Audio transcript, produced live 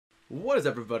What is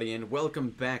up, everybody, and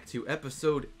welcome back to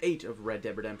episode 8 of Red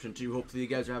Dead Redemption 2. Hopefully you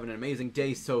guys are having an amazing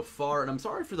day so far, and I'm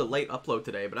sorry for the late upload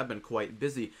today, but I've been quite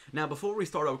busy. Now, before we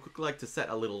start, I would quickly like to set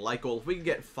a little like goal. If we can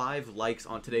get 5 likes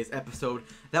on today's episode,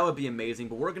 that would be amazing,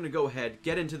 but we're going to go ahead,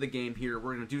 get into the game here.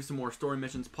 We're going to do some more story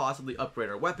missions, possibly upgrade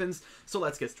our weapons, so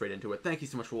let's get straight into it. Thank you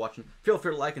so much for watching. Feel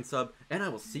free to like and sub, and I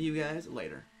will see you guys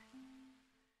later.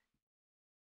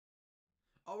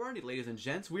 Alrighty, ladies and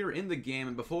gents, we are in the game,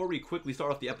 and before we quickly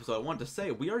start off the episode, I wanted to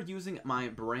say we are using my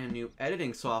brand new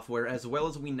editing software, as well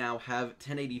as we now have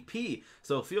 1080p,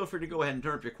 so feel free to go ahead and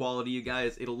turn up your quality, you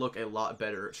guys. It'll look a lot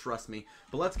better, trust me.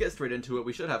 But let's get straight into it.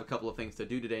 We should have a couple of things to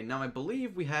do today. Now, I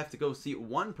believe we have to go see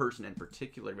one person in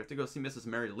particular. We have to go see Mrs.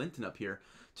 Mary Linton up here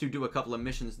to do a couple of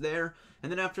missions there,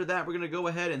 and then after that, we're going to go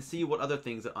ahead and see what other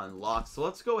things it unlocks. So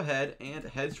let's go ahead and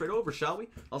head straight over, shall we?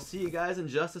 I'll see you guys in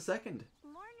just a second.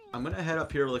 I'm going to head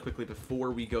up here really quickly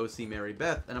before we go see Mary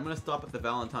Beth, and I'm going to stop at the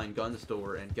Valentine gun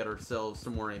store and get ourselves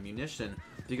some more ammunition,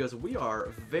 because we are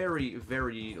very,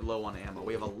 very low on ammo.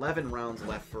 We have 11 rounds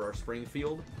left for our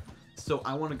Springfield, so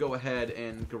I want to go ahead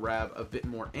and grab a bit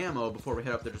more ammo before we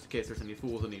head up there, just in case there's any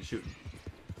fools that need shooting.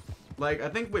 Like, I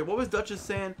think, wait, what was Duchess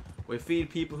saying? We feed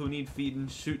people who need feeding,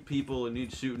 shoot people who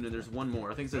need shooting, and there's one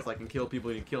more. I think it says, like, and kill people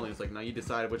who need killing. It's like, now you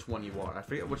decide which one you are. I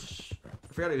forget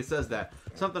if it says that.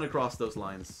 Something across those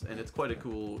lines, and it's quite a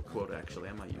cool quote, actually.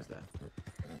 I might use that.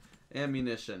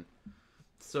 Ammunition.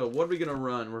 So, what are we going to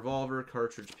run? Revolver,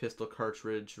 cartridge, pistol,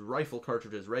 cartridge, rifle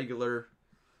cartridges, regular.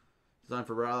 Designed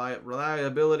for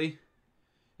reliability.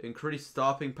 Increased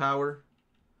stopping power.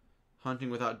 Hunting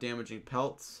without damaging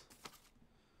pelts.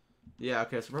 Yeah,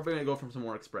 okay, so we're probably going to go from some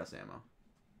more express ammo.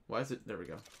 Why is it? There we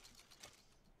go.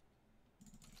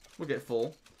 We'll get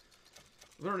full.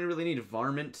 We don't really need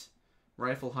varmint.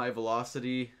 Rifle high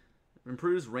velocity.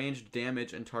 Improves range,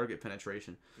 damage, and target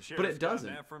penetration. But it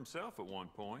doesn't. That for himself at one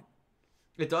point.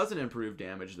 It doesn't improve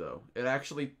damage, though. It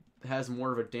actually has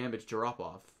more of a damage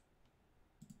drop-off.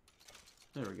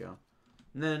 There we go.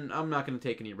 And then I'm not going to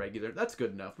take any regular. That's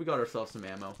good enough. We got ourselves some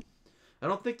ammo. I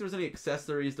don't think there's any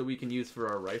accessories that we can use for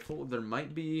our rifle. There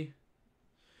might be.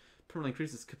 Permanently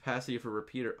increases capacity for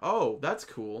repeater. Oh, that's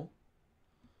cool.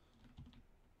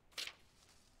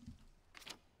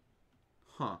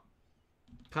 Huh.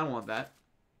 Kind of want that.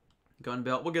 Gun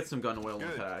belt. We'll get some gun oil and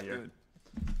head out of here.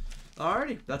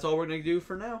 Alrighty. That's all we're going to do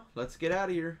for now. Let's get out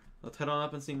of here. Let's head on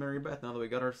up and see Mary Beth now that we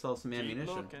got ourselves some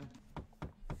ammunition.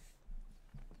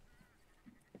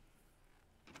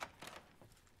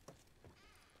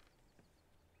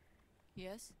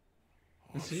 Yes?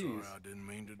 Oh, I'm sorry, I didn't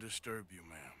mean to disturb you,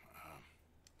 ma'am.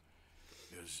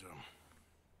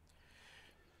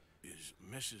 Is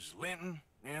Mrs. Linton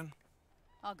in?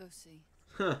 I'll go see.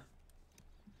 Huh.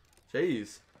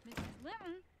 Jeez. Mrs.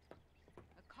 Linton?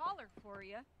 A caller for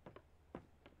you.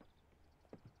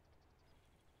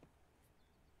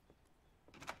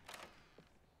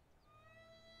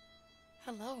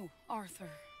 Hello,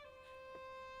 Arthur.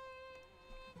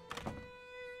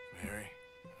 Mary?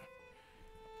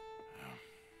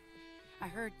 I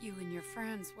heard you and your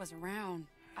friends was around.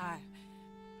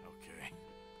 Okay.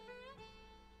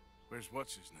 Where's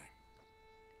what's his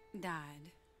name?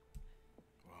 Died.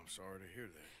 Well, I'm sorry to hear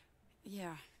that.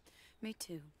 Yeah, me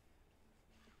too.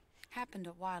 Happened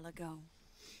a while ago.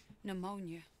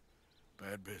 Pneumonia.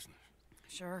 Bad business.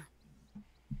 Sure.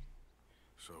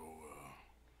 So,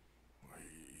 well,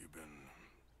 you've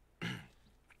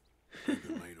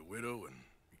been made a widow and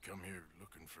you come here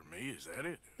looking for me, is that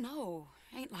it? No,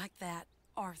 ain't like that,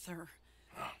 Arthur.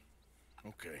 Oh,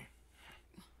 okay.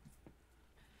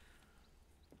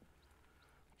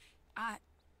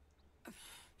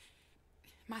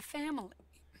 My family.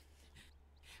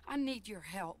 I need your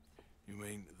help. You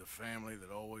mean the family that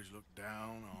always looked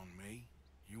down on me?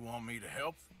 You want me to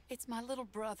help them? It's my little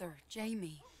brother,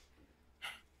 Jamie.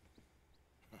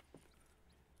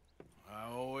 I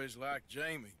always liked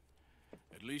Jamie,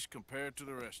 at least compared to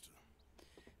the rest of them.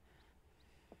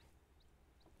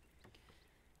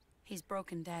 He's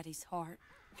broken Daddy's heart.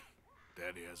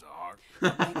 Daddy has a heart.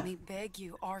 Make me beg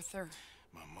you, Arthur.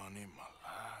 My money, my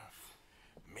life,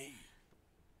 me.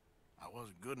 I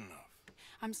wasn't good enough.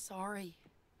 I'm sorry.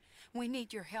 We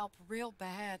need your help real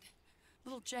bad.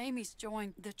 Little Jamie's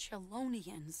joined the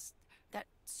Chelonians, that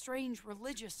strange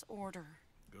religious order.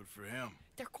 Good for him.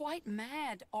 They're quite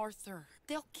mad, Arthur.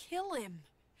 They'll kill him.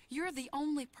 You're the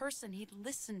only person he'd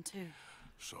listen to.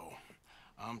 So,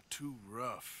 I'm too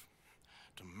rough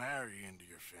to marry into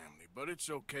your family, but it's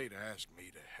okay to ask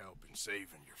me to help in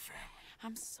saving your family.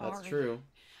 I'm sorry. That's true.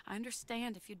 I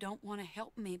understand if you don't want to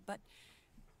help me, but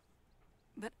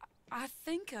I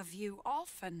think of you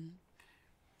often.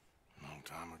 Oh,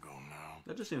 long time ago now.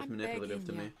 That just seems I'm manipulative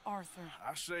to begging me. you, Arthur.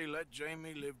 I say let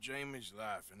Jamie live Jamie's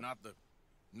life and not the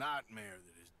nightmare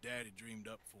that his daddy dreamed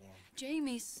up for him.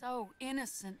 Jamie's so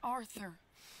innocent, Arthur.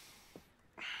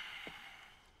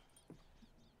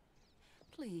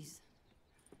 Please,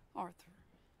 Arthur.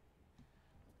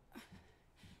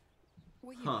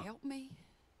 Will you help me?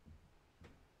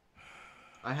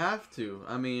 I have to.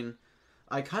 I mean,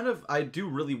 I do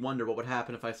really wonder what would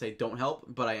happen if I say don't help,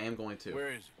 but I am going to. Where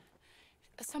is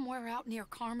it? Somewhere out near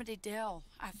Carmody Dell,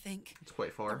 I think. It's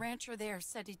quite far. The rancher there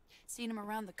said he'd seen him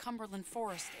around the Cumberland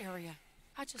Forest area.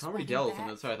 I just Carmody want Dell him is on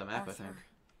the back, side of the map, Arthur. I think.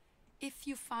 If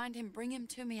you find him, bring him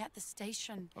to me at the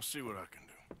station. I'll see what I can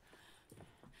do.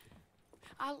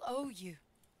 I'll owe you.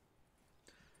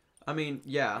 I mean,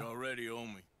 yeah. You already owe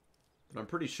me. But I'm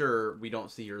pretty sure we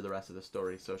don't see her the rest of the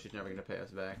story, so she's never going to pay us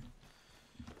back.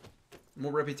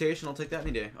 More reputation, I'll take that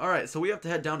any day. Alright, so we have to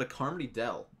head down to Carmody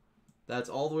Dell. That's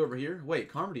all the way over here? Wait,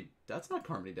 Carmody... That's not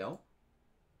Carmody Dell.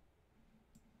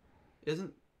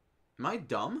 Am I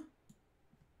dumb?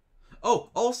 Oh,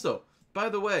 also, by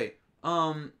the way,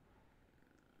 oh,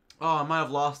 I might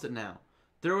have lost it now.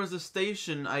 There was a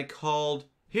station I called...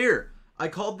 Here! I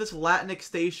called this Latinic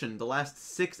Station the last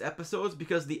 6 episodes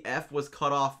because the F was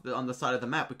cut off on the side of the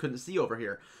map. We couldn't see over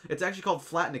here. It's actually called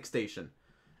Flatnic Station.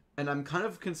 And I'm kind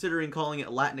of considering calling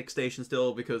it Latinic Station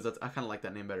still because I kind of like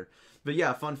that name better. But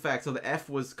yeah, fun fact. So the F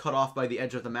was cut off by the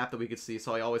edge of the map that we could see,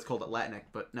 so I always called it Latinic,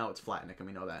 but now it's Flatnic, and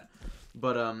we know that.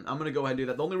 But I'm going to go ahead and do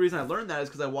that. The only reason I learned that is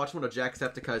because I watched one of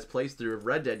Jacksepticeye's playthrough of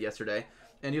Red Dead yesterday,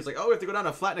 and he was like, oh, we have to go down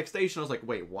to Flatnic Station. I was like,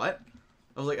 wait, what?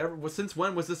 I was like, since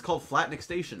when was this called Flatnic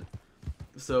Station?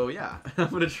 So yeah, I'm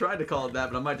going to try to call it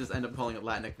that, but I might just end up calling it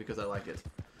Latinic because I like it.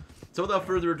 So without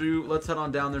further ado, let's head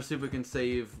on down there, see if we can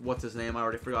save, what's his name? I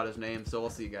already forgot his name, so I'll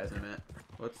see you guys in a minute.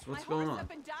 What's going on? My horse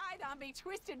up and died on me,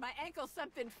 twisted my ankle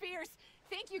something fierce.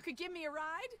 Think you could give me a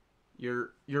ride?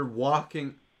 You're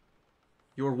walking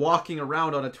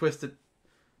around on a twisted...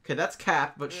 Okay, that's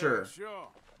Cap, but yeah, sure. Sure,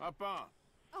 hop on.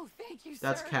 Oh, thank you, sir.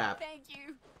 That's Cap. Thank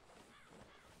you.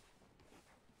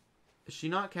 Is she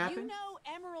not capping? You know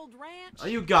Emerald Ranch? Oh,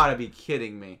 you gotta be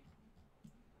kidding me.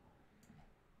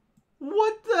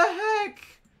 What the heck?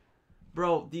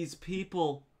 Bro, these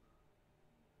people...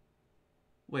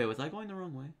 Wait, was I going the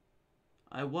wrong way?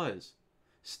 I was.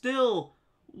 Still,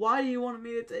 why do you want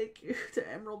me to take you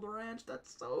to Emerald Ranch?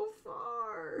 That's so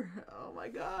far. Oh my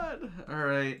god.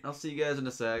 Alright, I'll see you guys in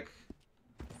a sec.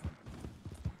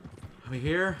 Are we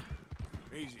here?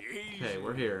 Easy, easy. Okay,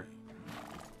 we're here.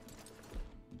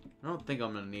 I don't think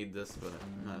I'm gonna need this, but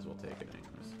I might as well take it anyways.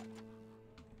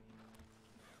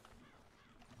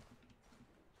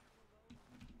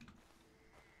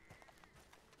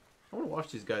 I want to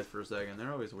watch these guys for a second.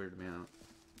 They're always weirding me out.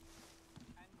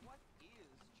 And what is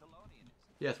Chelonianism?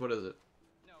 Yes, what is it?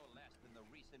 No less than the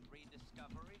recent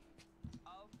rediscovery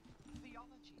of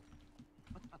theology.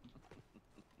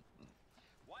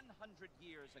 100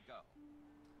 years ago,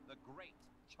 the great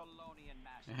Chelonian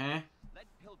Magi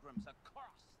led pilgrims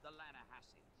across the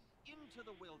Lannahechee into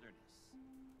the wilderness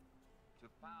to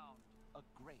found a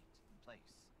great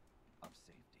place of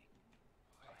safety.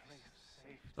 A place of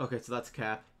safety. Okay, so that's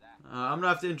Cap. I'm gonna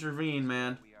have to intervene,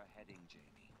 man. We are heading,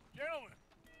 Jamie. Gentlemen.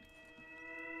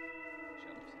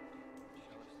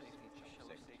 Shell of safety. Shell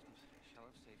of safety. Shell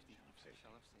of safety.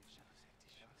 Shell of safety. Shell of safety.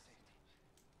 Shell of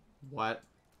safety. What?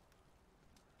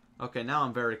 Okay, now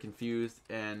I'm very confused,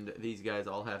 and these guys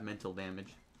all have mental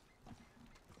damage.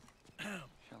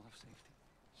 Shell of safety.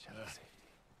 Shell of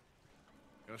safety.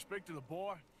 Can I speak to the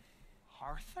boy?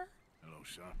 Arthur? Hello,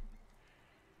 son.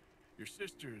 Your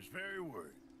sister is very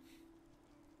worried.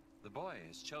 The boy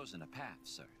has chosen a path,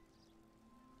 sir.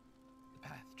 The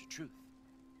path to truth.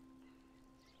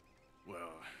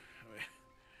 Well,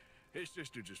 his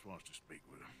sister just wants to speak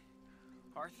with him.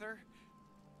 Arthur,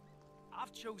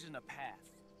 I've chosen a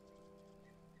path.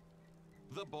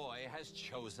 The boy has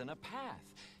chosen a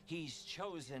path. He's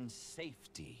chosen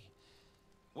safety.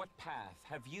 What path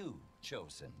have you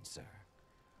chosen, sir?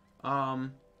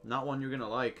 Not one you're gonna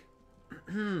like.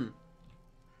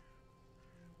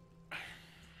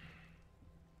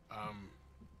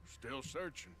 Still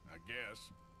searching, I guess.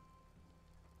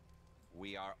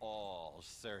 We are all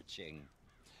searching.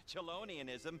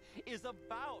 Chelonianism is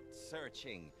about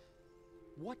searching.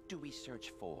 What do we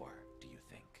search for, do you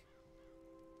think?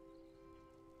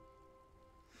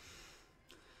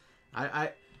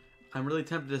 I'm really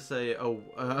tempted to say,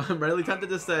 I'm really tempted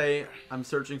to say I'm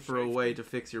searching for a way to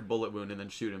fix your bullet wound and then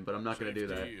shoot him, but I'm not gonna do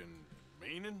that. Safety and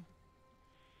meaning?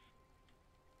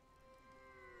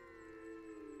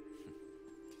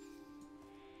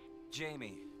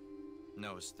 Jamie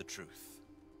knows the truth.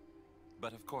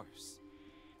 But of course,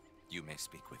 you may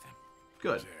speak with him.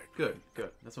 Good, Exactly. good,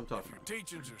 good. That's what I'm If talking your about.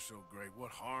 teachings are so great,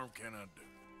 what harm can I do?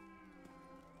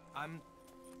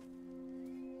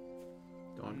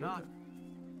 Don't do not. that.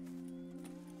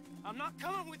 I'm not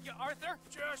coming with you, Arthur.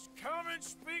 Just come and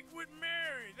speak with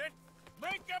Mary. Then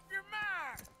make up your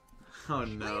mind. Oh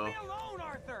Leave no. me alone,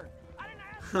 Arthur. I didn't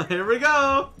ask. Here we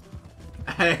go.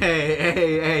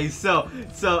 Hey, so,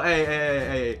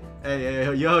 hey,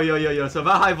 yo. So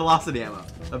about high velocity ammo.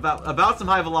 About some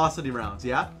high velocity rounds,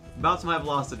 yeah? About some high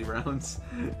velocity rounds.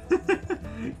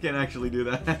 Can't actually do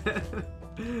that.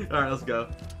 Alright, let's go.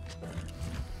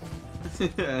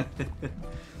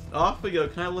 Off we go.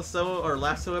 Can I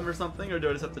lasso him or something, or do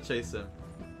I just have to chase him?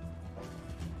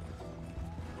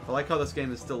 I like how this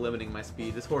game is still limiting my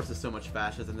speed. This horse is so much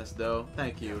faster than this, though.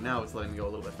 Thank you. Now it's letting me go a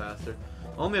little bit faster.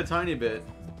 Only a tiny bit.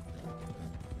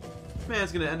 This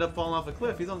man's gonna end up falling off a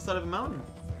cliff. He's on the side of a mountain.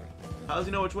 How does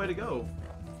he know which way to go?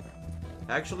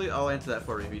 Actually, I'll answer that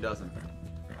for you if he doesn't.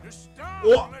 Just stop.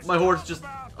 Oh, Let's my horse talk just...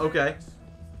 about Okay. this.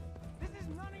 This is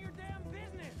none of your damn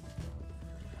business.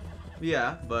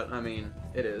 Yeah, but, I mean,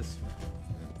 it is.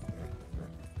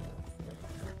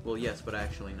 Well, yes, but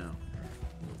actually, no.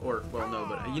 Or, well, no,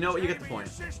 but you know what? You get the Jamie, point.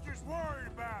 Your sister's worried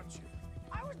about you.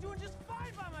 I was doing just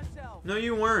fine by myself. No,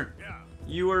 you weren't. Yeah.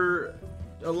 You were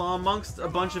amongst a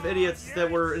bunch of idiots that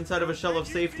were inside of a shell of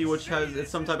safety, which has it's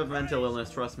some type of mental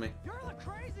illness. Trust me. You're the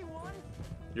crazy one.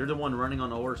 You're the one running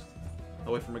on a horse,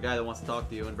 away from a guy that wants to talk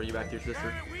to you and bring you back to your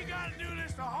sister. Jamie, we gotta do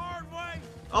this the hard way.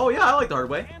 Oh yeah, I like the hard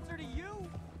way. Answer to you.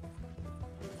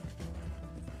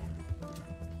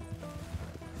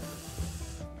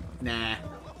 Nah.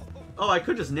 Oh, I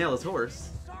could just nail his horse.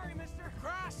 Sorry, mister.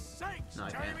 Christ's sakes, No, I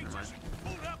can't. Jamie, Never mind. just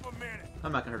hold up a minute.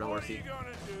 I'm not gonna hurt a What are horsey. you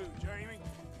gonna do, Jamie?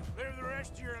 Live the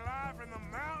rest of your life in the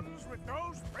mountains with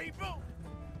those people?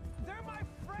 They're my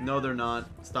friends. No, they're not.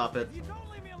 Stop it. If you don't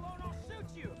leave me alone, I'll shoot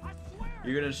you. I swear.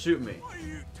 You're gonna shoot me. What are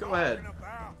you Go talking ahead.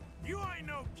 about? You ain't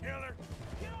no killer.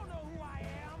 You don't know who I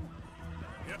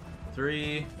am. Yep.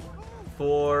 3,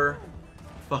 4,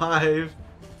 5.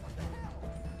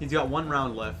 He's got 1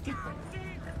 round left.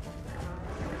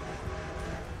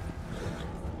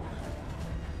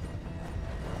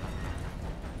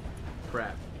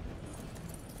 Crap.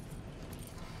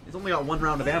 He's only got 1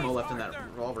 round of ammo left in that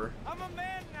revolver. I'm a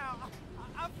man now.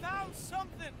 I found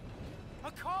something.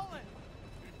 A calling.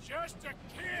 You're just a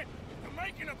kid. You're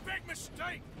making a big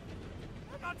mistake.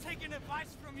 I'm not taking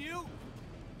advice from you.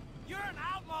 You're an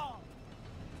outlaw.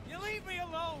 You leave me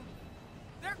alone.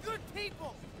 They're good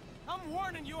people. I'm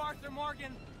warning you, Arthur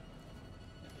Morgan.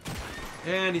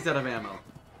 And he's out of ammo.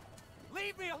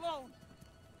 Leave me alone.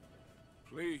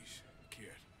 Please, kid.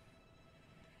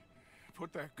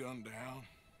 Put that gun down.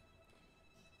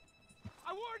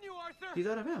 I warn you, Arthur. He's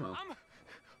out of ammo.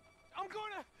 I'm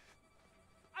gonna...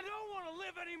 I don't want to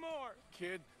live anymore.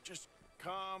 Kid, just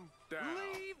calm down.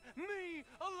 Leave me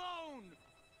alone.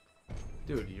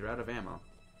 Dude, you're out of ammo.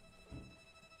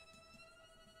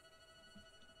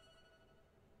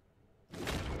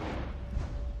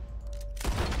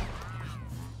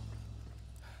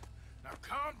 Now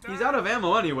calm down. He's out of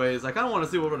ammo anyways. I kind of want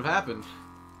to see what would have happened.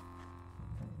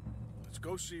 Let's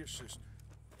go see your sister.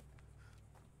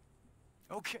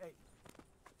 Okay.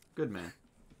 Good man.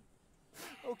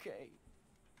 Okay.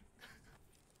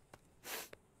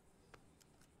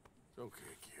 It's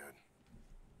okay, kid.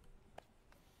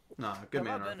 Nah, good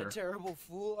man, Have I been Arthur. a terrible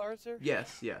fool, Arthur?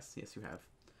 Yes, you have.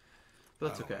 But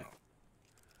that's I don't okay. know.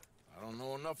 I don't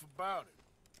know enough about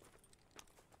it.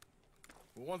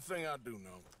 But one thing I do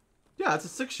know. Yeah, it's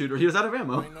a 6-shooter. He was out of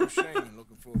ammo. Ain't no shame in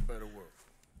looking for a better world.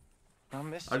 I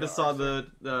miss I you, just saw Arthur.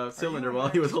 the cylinder Are you while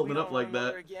he was and holding it Max up like sweet on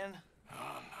that. one another Again?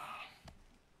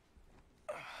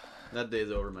 That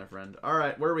day's over, my friend.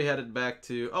 Alright, where are we headed back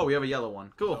to? Oh, we have a yellow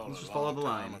one. Cool, All let's a just follow long the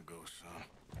time line. ago, son.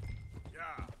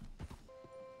 Yeah.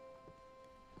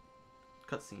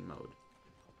 Cutscene mode.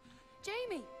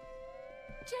 Jamie!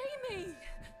 Jamie!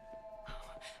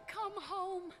 Come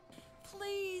home.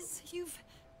 Please,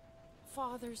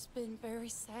 Father's been very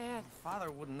sad.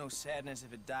 Father wouldn't know sadness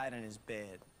if it died in his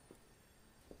bed.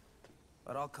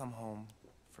 But I'll come home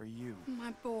for you.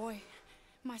 My boy.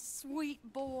 My sweet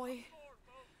boy.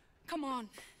 Come on.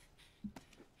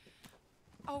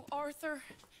 Oh, Arthur.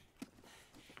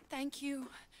 Thank you.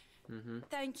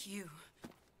 Thank you.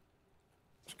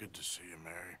 It's good to see you,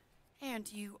 Mary.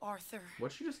 And you, Arthur.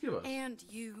 What'd she just give us? And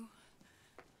you.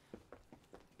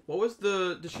 What was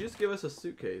the... Did she just give us a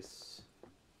suitcase?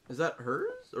 Is that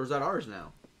hers? Or is that ours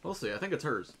now? We'll see. I think it's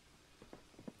hers.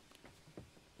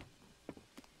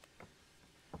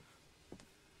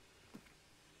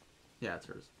 Yeah, it's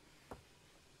hers.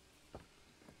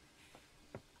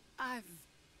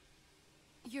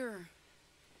 You're...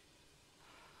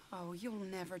 Oh, you'll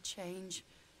never change.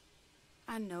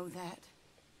 I know that.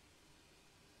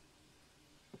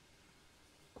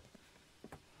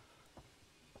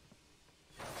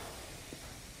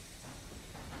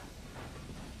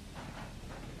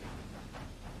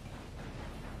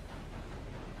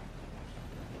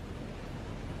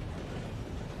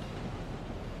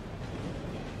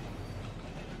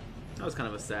 That was kind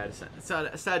of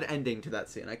a sad ending to that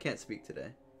scene. I can't speak today.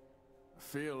 I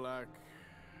feel like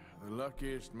the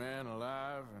luckiest man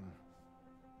alive, and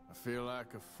I feel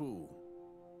like a fool.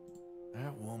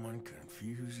 That woman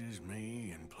confuses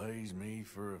me and plays me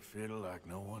for a fiddle like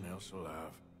no one else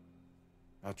alive.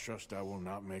 I trust I will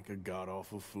not make a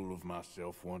god-awful fool of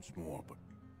myself once more, but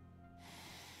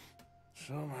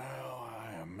somehow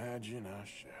I imagine I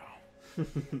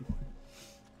shall.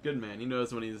 Good man. He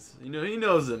knows when he's... he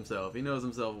knows himself. He knows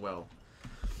himself well.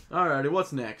 Alrighty,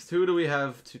 what's next? Who do we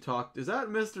have to talk... Is that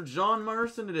Mr. John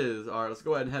Marston? It is. Alright, let's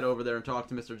go ahead and head over there and talk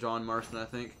to Mr. John Marston, I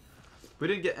think. We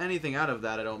didn't get anything out of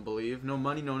that, I don't believe. No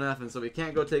money, no nothing, so we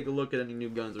can't go take a look at any new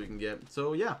guns we can get.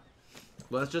 So, yeah.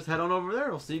 Let's just head on over there.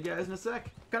 We'll see you guys in a sec.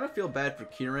 Kind of feel bad for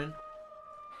Kieran.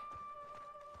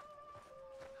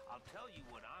 I'll tell you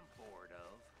what I'm bored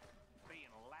of. Being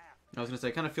laughed. I was going to say,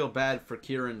 I kind of feel bad for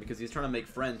Kieran because he's trying to make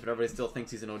friends, but everybody still thinks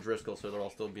he's an O'Driscoll, so they're all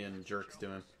still being jerks to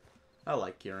him. I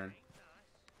like Kieran.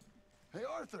 Hey,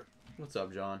 Arthur. What's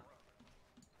up, John?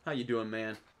 How you doing,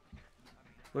 man?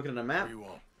 Looking at a map? What do you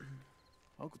want?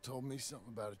 Uncle told me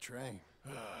something about a train.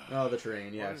 Oh, the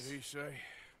train, yes. What did he say?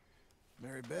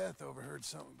 Mary Beth overheard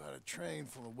something about a train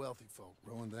full of wealthy folk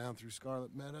rolling down through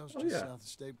Scarlet Meadows, Oh, just yeah. south of the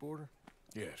state border.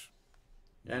 Yes.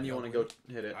 And you want to go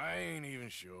hit it. I ain't even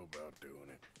sure about doing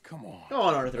it. Come on. Go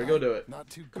on, Arthur, go do it. Not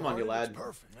too Come on, you guarded, lad. it's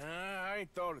perfect. Nah, I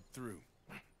ain't thought it through.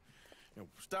 You know,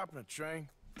 stopping a train,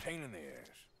 pain in the ass.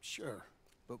 Sure,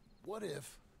 but what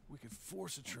if we could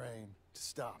force a train to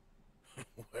stop?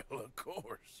 Well, of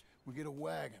course. We get a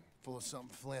wagon full of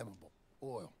something flammable,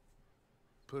 oil.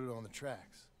 Put it on the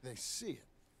tracks. They see it.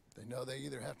 They know they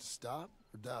either have to stop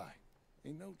or die.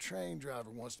 Ain't no train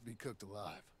driver wants to be cooked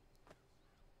alive.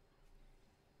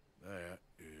 That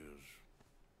is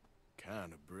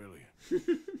kind of brilliant.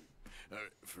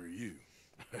 For you.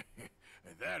 And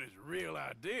that is a real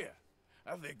idea.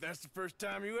 I think that's the first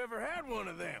time you ever had one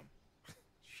of them.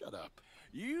 Shut up.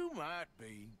 You might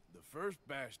be the first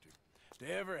bastard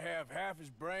to ever have half his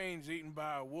brains eaten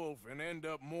by a wolf and end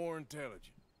up more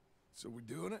intelligent. So we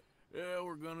doing it? Yeah,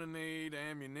 we're gonna need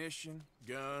ammunition,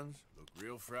 guns, look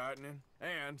real frightening,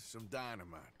 and some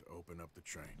dynamite to open up the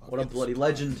train. What a bloody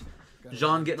legend.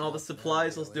 John getting all the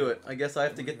supplies, let's do it. I guess I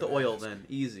have to get the oil then.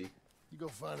 Easy. You go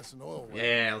find us an oil wagon.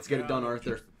 Yeah, let's get it done, Down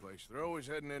Arthur. just the place. They're always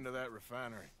heading into that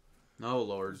refinery. Oh,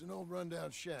 Lord. There's an old rundown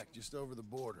shack just over the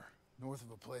border, north of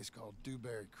a place called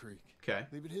Dewberry Creek. Okay.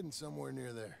 Leave it hidden somewhere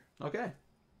near there. Okay.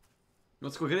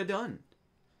 Let's go get it done.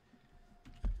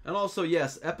 And also,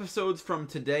 yes, episodes from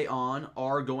today on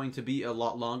are going to be a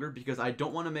lot longer because I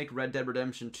don't want to make Red Dead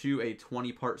Redemption 2 a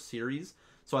 20-part series.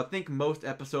 So I think most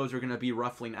episodes are going to be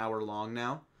roughly an hour long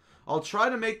now. I'll try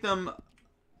to make them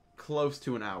close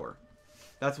to an hour.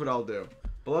 That's what I'll do.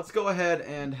 But let's go ahead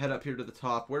and head up here to the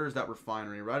top. Where is that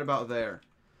refinery? Right about there.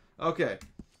 Okay.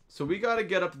 So we got to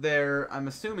get up there, I'm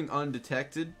assuming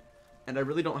undetected. And I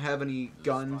really don't have any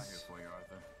guns.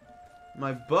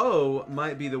 My bow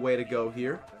might be the way to go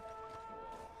here.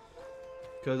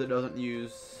 Because it doesn't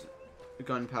use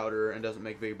gunpowder and doesn't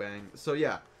make Big Bang. So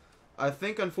yeah. I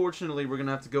think unfortunately we're going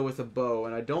to have to go with a bow.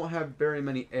 And I don't have very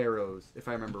many arrows, if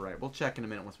I remember right. We'll check in a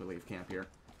minute once we leave camp here.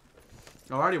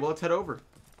 Alrighty, well, let's head over.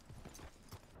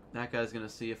 That guy's going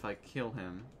to see if I kill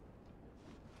him.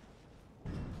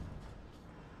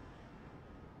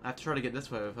 I have to try to get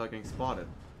this way without getting spotted.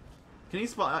 Can he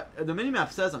spot? The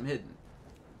minimap says I'm hidden.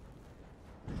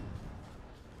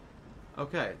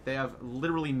 Okay, they have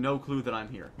literally no clue that I'm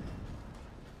here.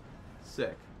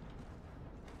 Sick.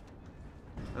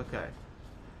 Okay.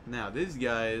 Now, these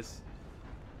guys...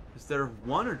 Is there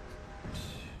one or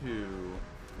two?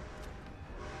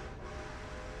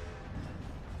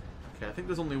 Okay, I think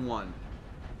there's only one.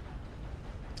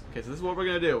 Okay, so this is what we're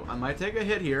going to do. I might take a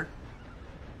hit here.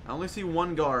 I only see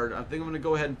one guard. I think I'm going to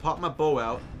go ahead and pop my bow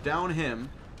out, down him.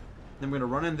 Then we're going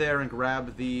to run in there and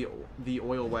grab the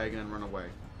oil wagon and run away.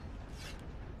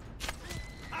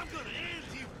 I'm gonna end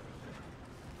you.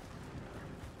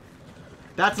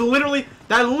 That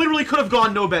literally could have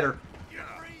gone no better. You're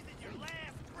breathing your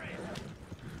last breath.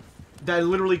 That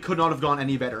literally could not have gone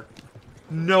any better.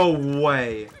 No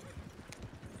way.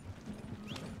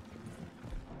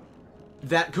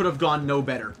 That could have gone no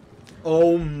better.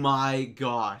 Oh my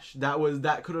gosh.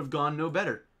 That could have gone no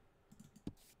better.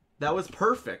 That was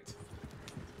perfect.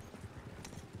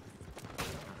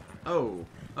 Oh,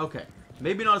 okay.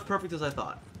 Maybe not as perfect as I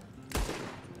thought.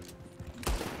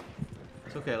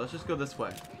 It's okay, let's just go this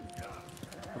way.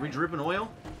 Are we dripping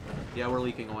oil? Yeah, we're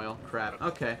leaking oil. Crap.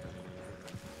 Okay.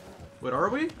 Wait, are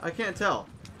we? I can't tell.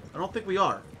 I don't think we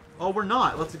are. Oh, we're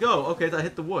not. Let's go. Okay, that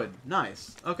hit the wood.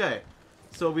 Nice. Okay.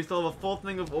 So we still have a full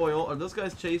thing of oil. Are those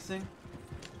guys chasing?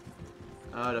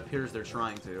 It appears they're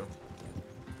trying to.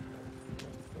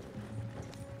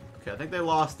 Okay, I think they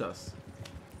lost us.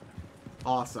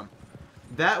 Awesome.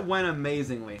 That went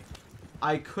amazingly.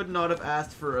 I could not have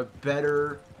asked for a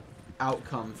better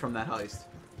outcome from that heist.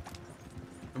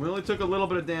 And we only took a little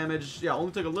bit of damage. Yeah,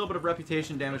 only took a little bit of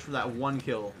reputation damage from that one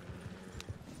kill.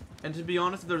 And to be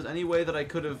honest, if there was any way that I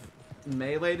could have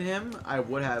meleeed him, I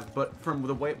would have. But from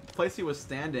the place he was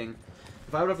standing,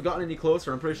 if I would have gotten any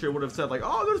closer, I'm pretty sure it would have said like,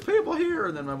 oh, there's people here,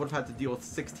 and then I would have had to deal with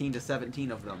 16 to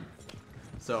 17 of them.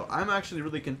 So I'm actually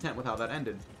really content with how that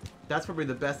ended. That's probably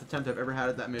the best attempt I've ever had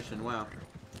at that mission. Wow.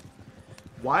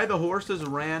 Why the horses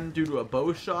ran due to a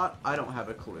bow shot, I don't have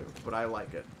a clue, but I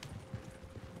like it.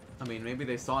 I mean, maybe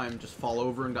they saw him just fall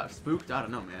over and got spooked. I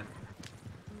don't know, man.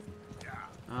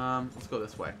 Let's go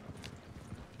this way.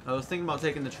 I was thinking about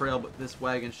taking the trail, but this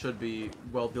wagon should be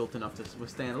well built enough to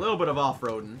withstand a little bit of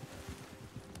off-roading.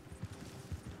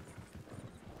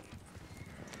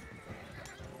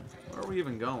 Where are we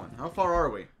even going? How far are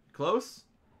we? Close?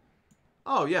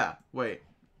 Oh, yeah. Wait.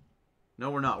 No,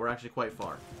 we're not. We're actually quite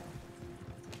far.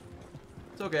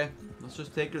 It's okay. Let's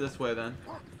just take her this way, then.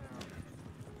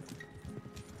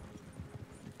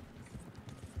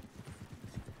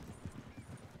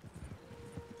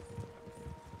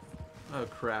 Oh,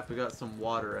 crap. We got some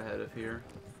water ahead of here.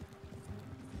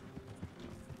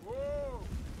 Whoa!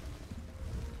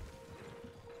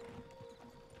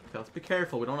 Okay, let's be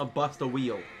careful. We don't want to bust a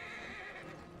wheel.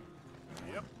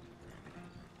 Yep.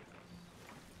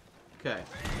 Okay.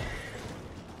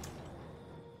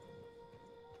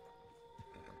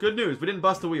 Good news. We didn't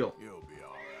bust a wheel. You'll be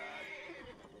alright.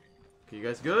 Okay, you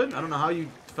guys good? I don't know how you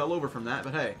fell over from that,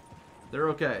 but hey. They're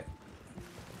okay.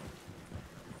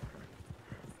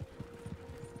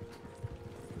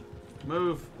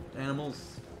 Move,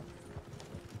 animals.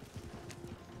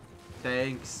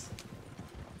 Thanks.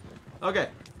 Okay.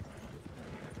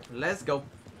 Let's go.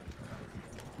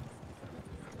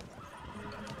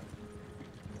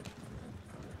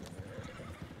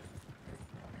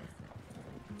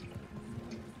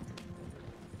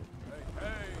 Hey.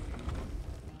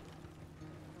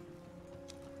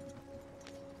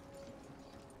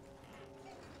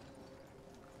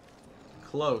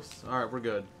 Close. Alright, we're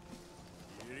good.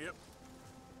 Yep.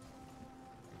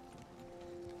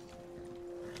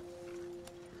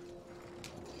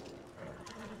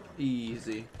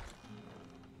 Easy.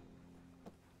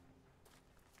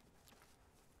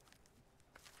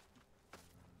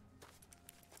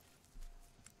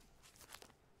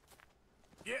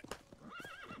 Yeah.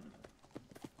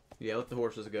 Yeah, let the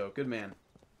horses go. Good man.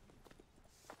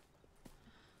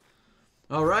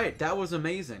 Alright, that was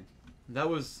amazing. That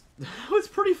was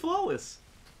pretty flawless.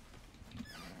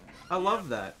 I love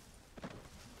that.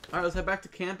 Alright, let's head back to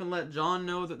camp and let John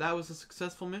know that that was a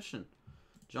successful mission.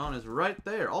 John is right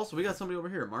there. Also, we got somebody over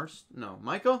here.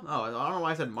 Michael? Oh, I don't know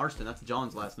why I said Marston. That's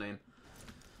John's last name.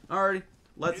 Alrighty,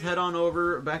 let's head on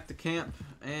over back to camp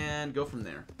and go from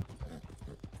there.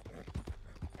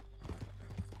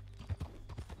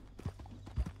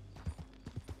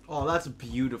 Oh, that's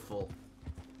beautiful.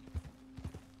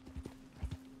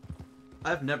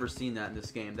 I've never seen that in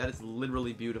this game. That is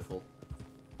literally beautiful.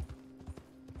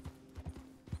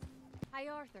 Hey,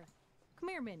 Arthur. Come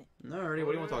here a minute. Alrighty, what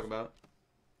do you want to talk about?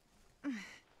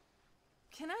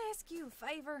 Can I ask you a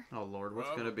favor? Oh, Lord, what's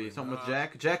going to be? Probably Something with not.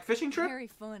 Jack? Jack fishing trip? Very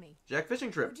funny. Jack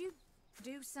fishing trip. Would you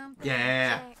do something?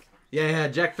 Yeah. with Jack? Yeah,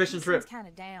 Jack fishing He trip. seems kind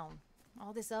of down.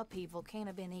 All this upheaval can't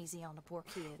have been easy on the poor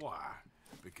kid. Why?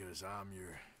 Because I'm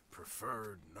your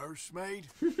preferred nursemaid?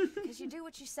 Because you do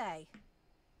what you say.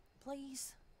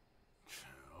 Please.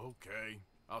 Okay.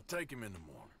 I'll take him in the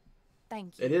morning.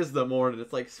 Thank you. It is the morning.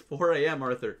 It's like 4 a.m.,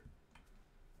 Arthur.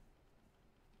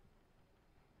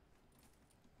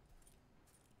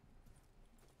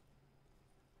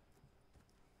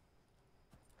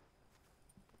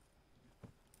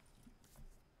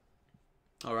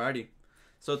 Alrighty.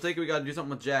 So I think we gotta do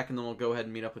something with Jack, and then we'll go ahead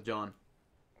and meet up with John.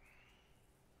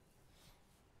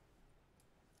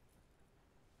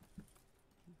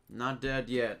 Not dead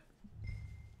yet.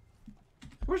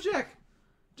 Where's Jack?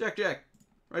 Jack.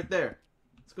 Right there.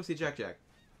 Let's go see Jack.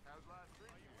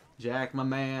 Jack, my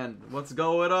man. What's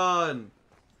going on?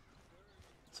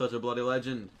 Such a bloody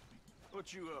legend.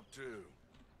 What you up to?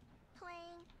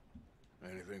 Playing.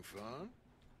 Anything fun?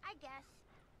 I guess.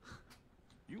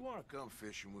 You want to come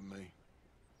fishing with me?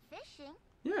 Fishing?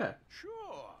 Yeah.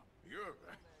 Sure. You're...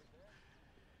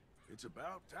 It's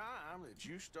about time that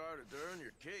you started to earn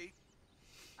your keep.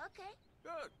 Okay.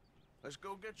 Good. Let's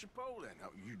go get your pole then. Now,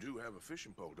 you do have a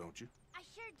fishing pole, don't you? I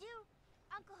sure do.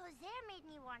 Uncle Jose made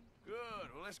me one. Good.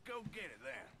 Well, let's go get it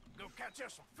then. Go catch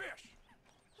us some fish.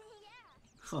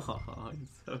 Yeah. Oh, he's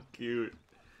so cute.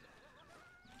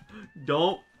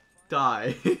 Don't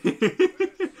die.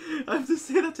 I have to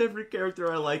say that to every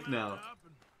character I like now.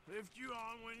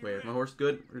 Wait, is my horse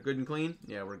good? We're good and clean?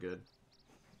 Yeah, we're good.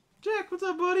 Jack, what's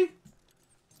up, buddy?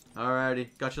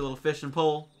 Alrighty, got your little fishing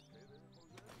pole.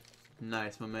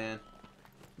 Nice, my man.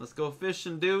 Let's go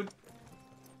fishing, dude.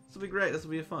 This will be great. This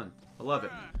will be fun. I love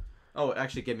it. Oh, it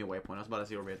actually gave me a waypoint. I was about to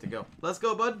see where we had to go. Let's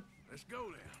go, bud. Let's go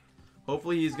then.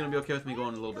 Hopefully he's gonna be okay with me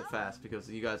going a little bit fast because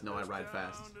you guys know I ride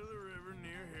fast. Down to the river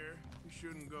near here. We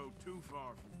shouldn't go too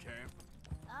far from camp.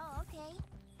 Oh, okay.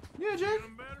 Yeah, Jack.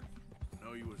 Feeling better? I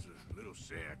know you was a little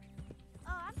sick.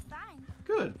 Oh, I'm fine.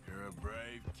 Good. You're a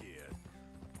brave kid.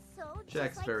 So, just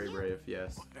Jack's like very you. brave,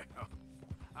 yes. Well,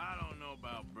 I don't know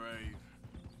about brave.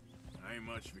 I ain't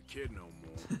much of a kid no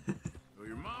more. Well,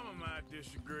 your mama might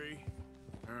disagree.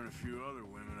 Her and a few other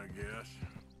women, I guess.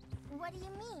 What do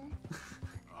you mean?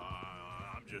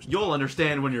 I'm just... You'll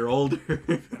understand when you're older.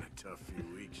 It's been a tough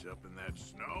few weeks up in that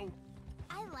snow.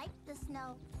 I like the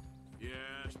snow.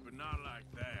 Yes, but not like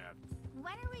that.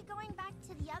 When are we going back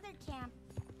to the other camp?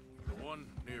 The one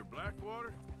near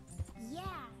Blackwater? Yeah.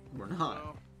 We're not.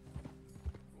 Well,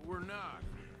 we're not.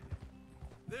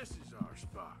 This is our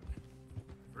spot.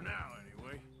 For now,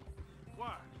 anyway.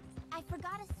 Why? I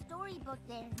forgot a storybook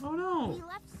there. Oh no. We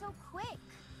left so quick.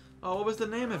 Oh, what was the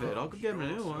name of it? I'll go get him a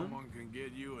Sure, new one. Someone can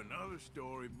get you another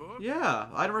storybook. Yeah.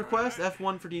 Item request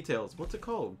F1 for details. What's it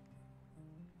called?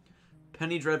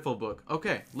 Penny Dreadful book.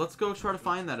 Okay, let's go try to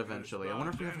find that eventually. I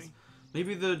wonder if we have...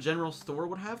 Maybe the general store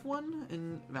would have one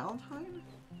in Valentine?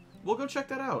 We'll go check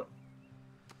that out.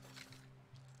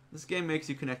 This game makes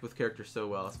you connect with characters so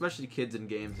well, especially kids in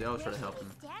games. They always try to help them.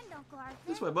 Stand, Uncle Arthur.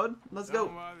 This way, bud. Let's Down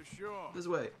go. by the shore. This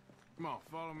way. Come on,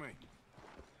 follow me.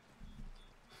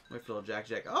 Wait for little Jack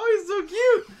Jack. Oh, he's so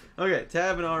cute! Okay,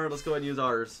 tab and R. Let's go ahead and use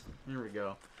ours. Here we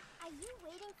go. Are you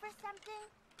waiting for something?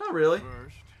 Not really.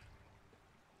 First,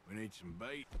 we need some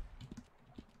bait.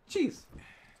 Cheese.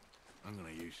 I'm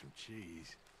gonna use some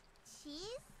cheese. Cheese?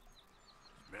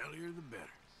 Smellier the better.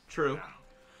 True. Now,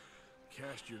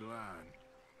 cast your line.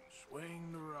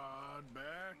 Swing the rod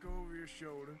back over your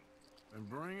shoulder and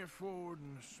bring it forward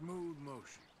in a smooth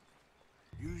motion.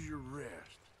 Use your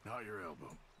wrist, not your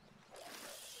elbow.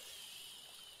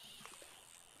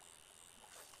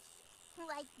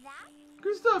 Like that?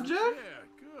 Good stuff, Jack. Yeah,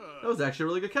 good. That was actually a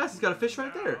really good cast. He's got a fish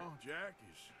right there. Now, Jack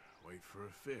is wait for a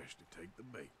fish to take the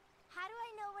bait. How do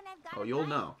I know when I've got Oh, a you'll bite?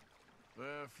 know.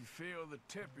 Well, if you feel the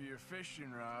tip of your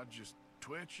fishing rod just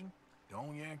twitching,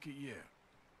 don't yank it yet.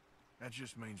 That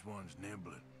just means one's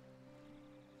nibbling.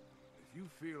 If you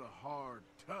feel a hard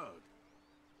tug,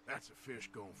 that's a fish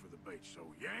going for the bait, so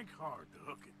yank hard to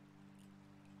hook it.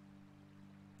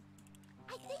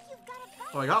 I think you've got a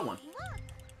bite. Oh, I got one. Look,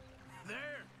 There,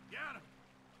 got him.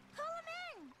 pull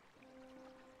him in.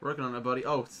 Working on it, buddy.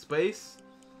 Oh, space.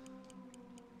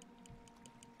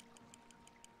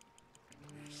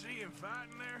 See him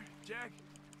fighting there, Jack?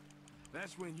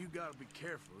 That's when you gotta be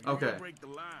careful. You Okay. don't break the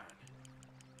line.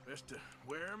 Best to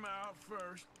wear him out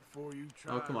first before you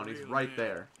try. Oh, come on. to He's reel right him in.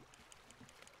 there.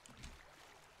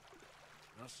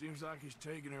 Well, seems like he's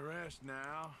taking a rest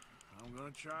now. I'm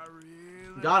gonna try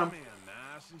reeling Got him. in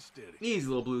nice and steady. Easy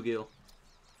little bluegill.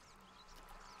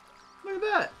 Look at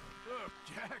that. Look,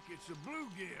 Jack, it's a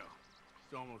bluegill.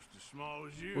 It's almost as small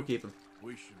as you. We'll keep him.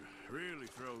 We should really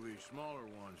throw these smaller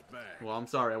ones back. Well, I'm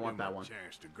sorry. I want Give 'em that a one.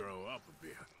 chance to grow up a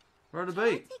bit. Where the Can I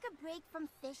bait? take a break from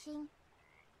fishing?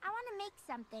 I want to make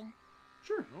something.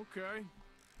 Sure. Okay.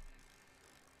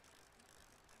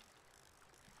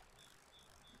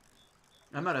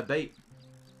 I'm out of bait.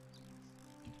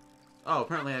 Oh,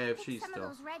 apparently I have Pick cheese some still. of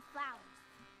those red flowers.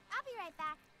 I'll be right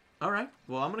back. Alright.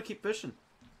 Well, I'm going to keep fishing.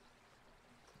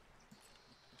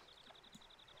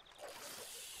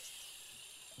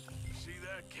 See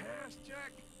that cast,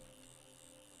 Jack?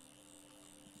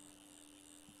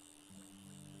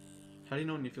 How do you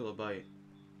know when you feel a bite?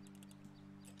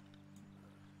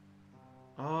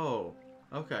 Oh.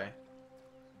 Okay.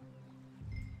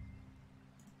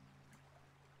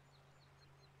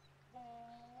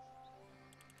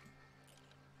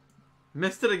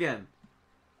 Missed it again.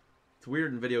 It's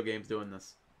weird in video games doing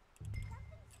this.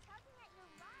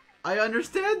 I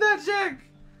understand that, Jack!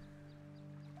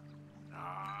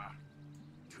 Ah,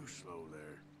 too slow there.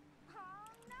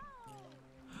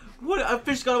 What? A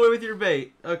fish got away with your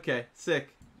bait. Okay, sick.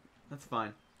 That's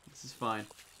fine. This is fine.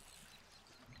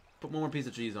 Put one more piece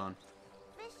of cheese on.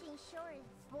 Fishing sure is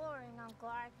boring, Uncle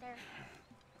Arthur.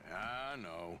 I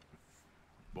know.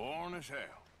 Boring as hell.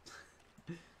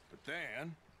 But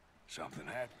then, something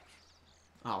happens.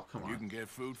 Oh, come on. You can get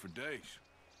food for days.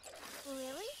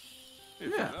 Really?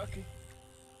 If Yeah. you're lucky.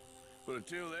 But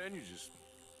until then, you just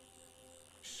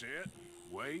sit,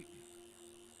 wait,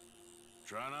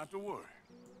 try not to worry.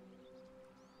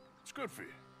 It's good for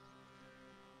you,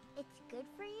 It's good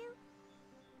for you?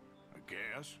 I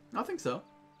guess. I think so.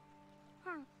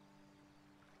 Huh.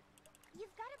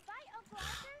 You've got a bite, Uncle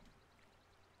Arthur?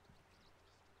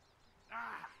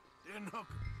 Ah, didn't hook.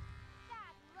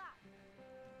 Bad luck.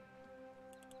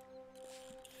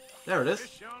 There it is.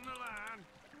 Fish on the line.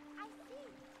 I see.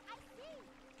 I see.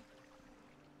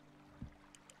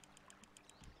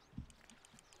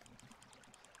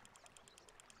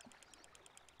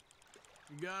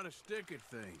 You gotta stick at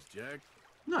things, Jack.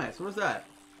 Nice. What is that?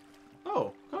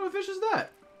 Oh, what kind of fish is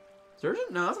that? Sturgeon?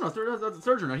 No, that's not sturgeon. That's a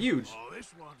sturgeon. They're huge. Oh,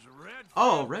 this one's a red.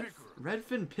 Oh, pickerel.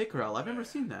 redfin pickerel. I've never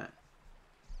seen that.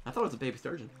 I thought it was a baby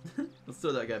sturgeon. Let's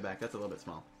throw that guy back. That's a little bit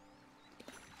small.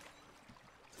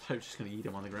 I was just gonna eat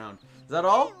him on the ground. Is that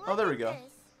all? Hey, Oh, look there we at go.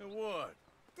 This. And what?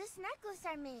 This necklace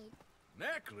I made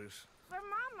Necklace? for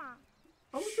Mama.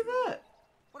 Oh, look at that.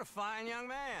 What a fine young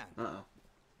man. Uh-oh.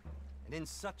 And in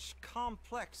such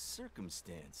complex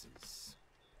circumstances.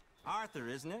 Arthur,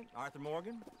 isn't it? Arthur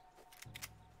Morgan?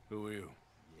 Who are you?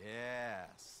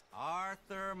 Yes,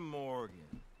 Arthur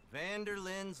Morgan.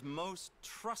 Vanderlyn's most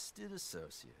trusted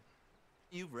associate.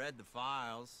 You've read the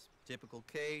files. Typical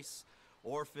case.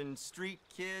 Orphaned street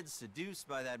kid seduced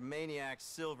by that maniac's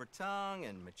silver tongue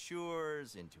and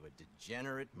matures into a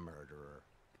degenerate murderer.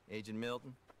 Agent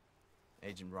Milton?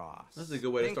 Agent Ross. This is a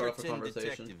good way to start off a Pinkerton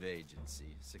conversation. Detective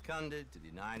Agency, seconded to the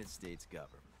United States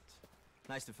government.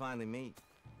 Nice to finally meet.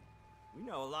 We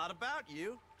know a lot about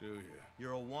you. Do you?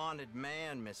 You're a wanted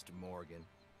man, Mr. Morgan.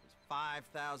 There's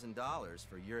 $5,000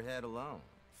 for your head alone.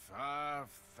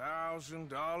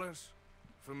 $5,000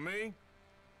 for me?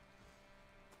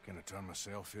 Can I turn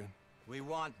myself in? We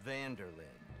want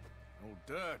Vanderlyn. Old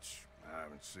Dutch. I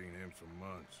haven't seen him for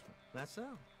months. That's so.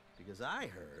 Because I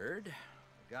heard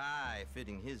a guy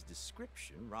fitting his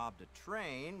description robbed a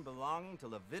train belonging to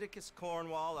Leviticus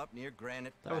Cornwall up near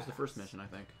Granite That was the Pass. first mission, I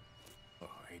think. Oh,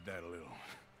 ain't that a little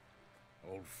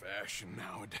old-fashioned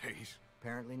nowadays?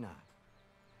 Apparently not.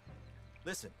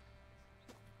 Listen.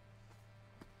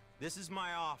 This is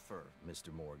my offer,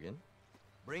 Mr. Morgan.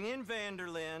 Bring in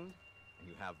Vanderlyn, and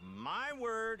you have my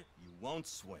word you won't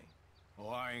swing. Oh,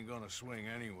 I ain't gonna swing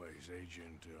anyways,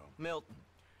 Agent Milton.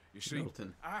 You see,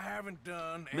 Milton. I haven't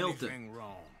done Milton. anything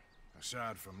wrong,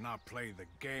 aside from not playing the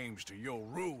games to your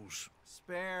rules.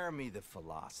 Spare me the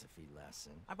philosophy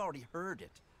lesson. I've already heard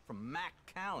it from Mac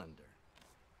Callender.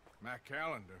 Matt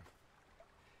Callender.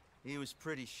 He was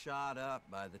pretty shot up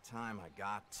by the time I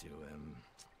got to him.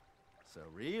 So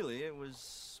really, it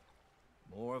was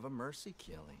more of a mercy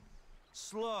killing.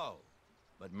 Slow,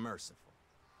 but merciful.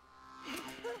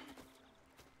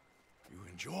 You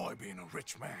enjoy being a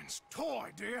rich man's toy,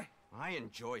 dear. I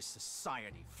enjoy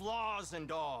society, flaws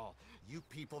and all. You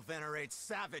people venerate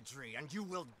savagery, and you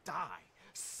will die.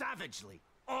 Savagely,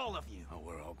 all of you. Oh,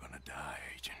 we're all gonna die,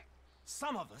 Agent.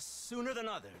 Some of us sooner than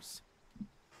others.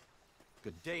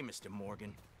 Good day, Mr.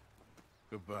 Morgan.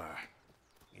 Goodbye.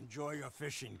 Enjoy your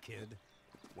fishing, kid,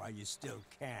 while you still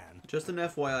can. Just an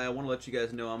FYI, I want to let you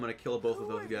guys know I'm going to kill both of Who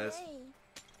those are guys. they?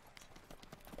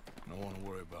 No one to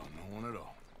worry about, no one at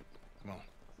all. Come on,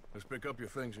 let's pick up your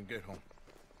things and get home.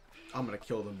 I'm going to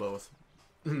kill them both.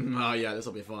 Oh, yeah, this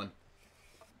will be fun.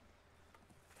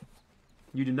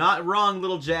 You do not wrong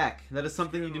little Jack. That is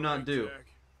something you do not do. Jack.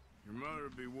 Your mother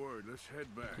would be worried. Let's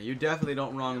head back. You definitely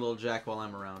don't wrong little Jack while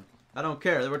I'm around. I don't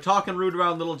care. They were talking rude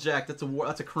around little Jack. That's a war.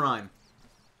 That's a crime.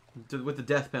 With the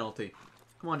death penalty.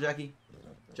 Come on, Jackie.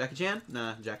 Jackie Chan?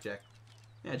 Nah, Jack.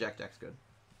 Yeah, Jack's good.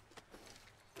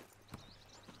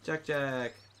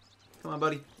 Jack. Come on,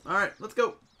 buddy. All right, let's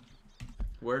go.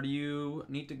 Where do you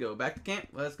need to go? Back to camp?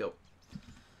 Let's go.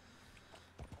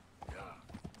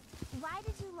 Why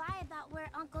did you lie about where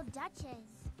Uncle Dutch is?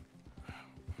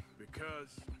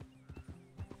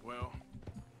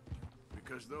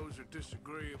 Because those are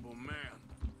disagreeable men,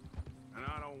 and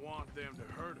I don't want them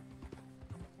to hurt him.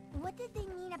 What did they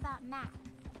mean about Mac?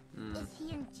 Is he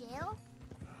in jail?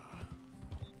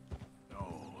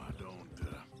 No, I don't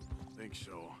think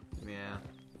so. Yeah.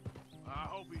 I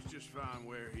hope he's just fine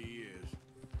where he is.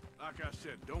 Like I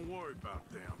said, don't worry about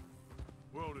them.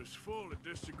 World is full of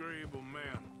disagreeable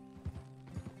men.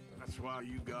 That's why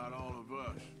you got all of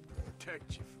us. To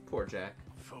protect you Poor Jack.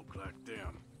 from folk like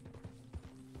them.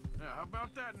 Now, how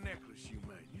about that necklace you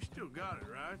made? You still got it,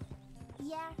 right?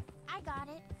 Yeah, I got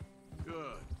it.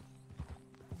 Good.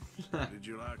 Did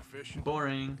you like fishing?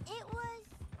 Boring. It was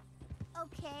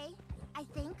okay, I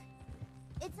think.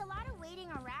 It's a lot of waiting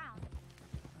around.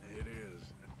 It is.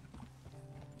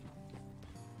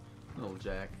 Little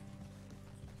Jack.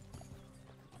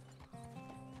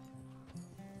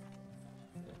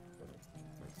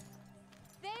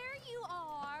 There you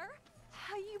are.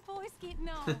 How you boys getting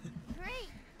on? Great.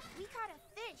 We caught a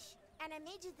fish, and I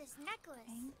made you this necklace.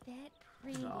 Ain't that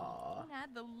pretty? Aw.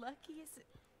 Not the luckiest.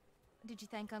 Did you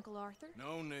thank Uncle Arthur?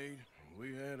 No need.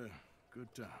 We had a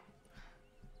good time.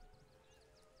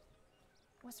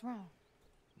 What's wrong?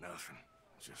 Nothing.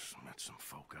 Just met some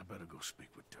folk. I better go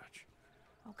speak with Dutch.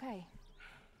 Okay.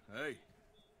 Hey,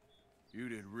 you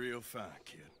did real fine,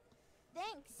 kid.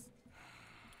 Thanks.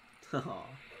 Aw.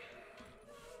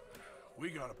 We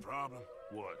got a problem.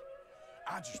 What?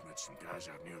 I just met some guys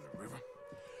out near the river.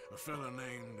 A fella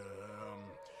named,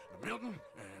 Milton,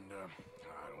 and,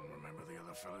 I don't remember the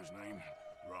other fella's name.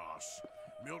 Ross.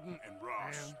 Milton and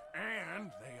Ross.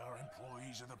 And they are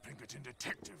employees of the Pinkerton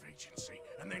Detective Agency.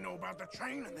 And they know about the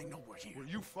train, and they know we're here. Were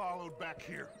you followed back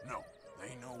here? No,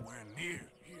 they know we're near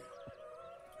here.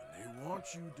 And they want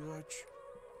you, Dutch.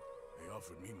 They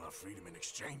offered me my freedom in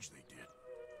exchange, they did.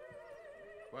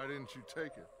 Why didn't you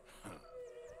take it?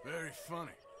 Very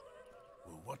funny.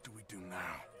 Well, what do we do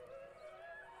now?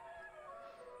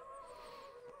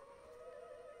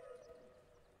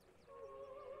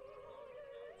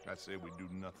 I say we do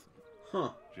nothing. Huh.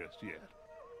 Just yet.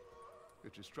 They're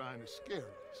just trying to scare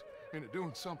us into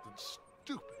doing something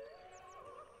stupid.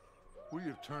 We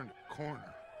have turned a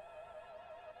corner.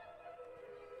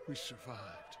 We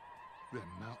survived them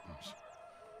mountains.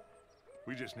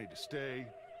 We just need to stay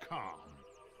calm.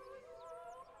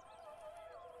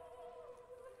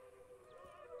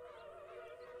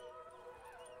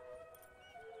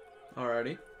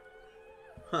 Alrighty.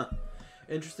 Huh.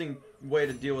 Interesting way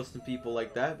to deal with some people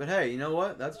like that. But hey, you know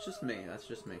what? That's just me. That's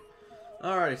just me.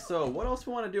 Alrighty, so what else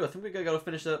we want to do? I think we gotta go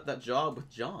finish up that job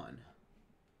with John.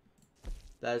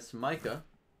 That's Micah.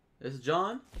 This is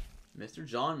John. Mr.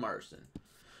 John Marston.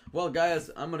 Well, guys,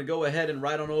 I'm going to go ahead and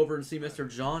ride on over and see Mr.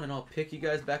 John, and I'll pick you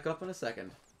guys back up in a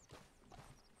second.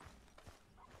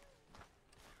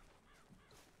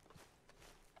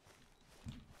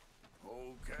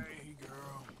 Okay,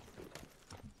 girl.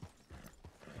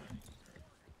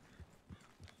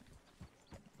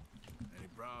 Any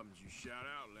problems, you shout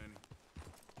out, Lenny.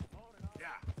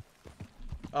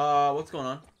 Yeah. What's going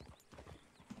on?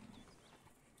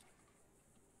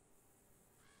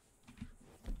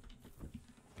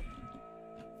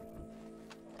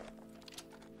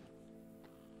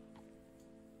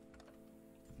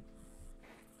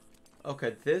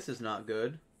 Okay, this is not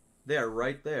good. They are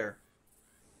right there.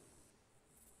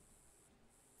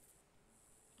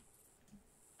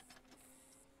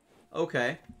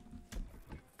 Okay.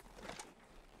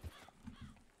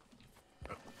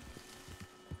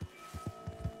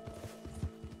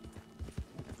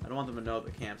 I don't want them to know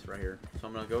the camp's right here. So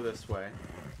I'm going to go this way.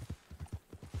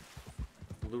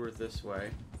 Lure this way.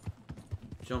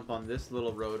 Jump on this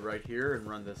little road right here and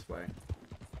run this way.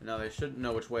 Now they shouldn't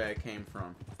know which way I came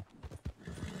from.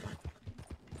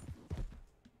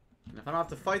 And if I don't have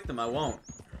to fight them, I won't.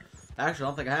 Actually, I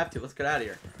don't think I have to. Let's get out of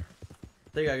here. I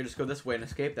think I can just go this way and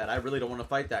escape that. I really don't want to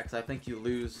fight that because I think you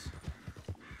lose...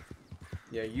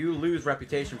 Yeah, you lose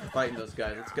reputation for fighting those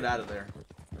guys. Let's get out of there.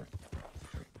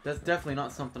 That's definitely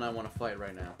not something I want to fight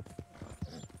right now.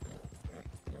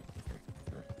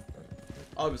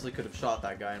 Obviously could have shot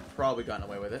that guy and probably gotten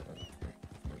away with it.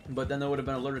 But then they would have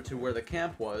been alerted to where the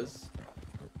camp was.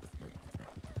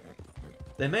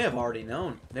 They may have already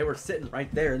known. They were sitting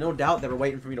right there. No doubt they were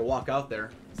waiting for me to walk out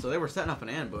there. So they were setting up an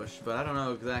ambush, but I don't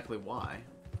know exactly why.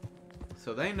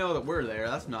 So they know that we're there.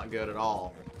 That's not good at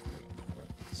all.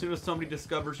 As soon as somebody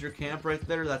discovers your camp right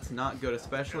there, that's not good,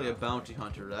 especially a bounty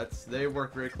hunter. They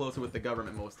work very closely with the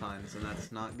government most times, and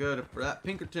that's not good. For that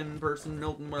Pinkerton person,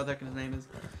 Milton, whatever the heck his name is.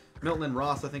 Milton and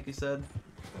Ross, I think he said.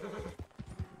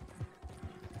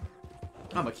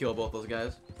 I'm gonna kill both those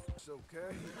guys. It's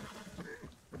okay.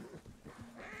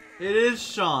 It is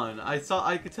Sean. I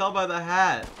could tell by the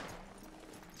hat.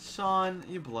 Sean,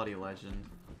 you bloody legend.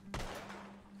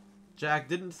 Jack,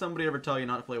 didn't somebody ever tell you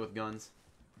not to play with guns?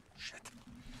 Shit.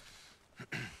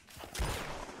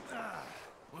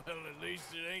 Well, at least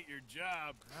it ain't your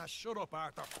job. Ah, shut up,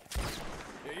 Arthur.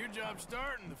 Yeah, your job's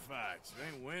starting the fights.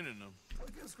 It ain't winning them.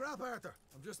 I can scrap, Arthur.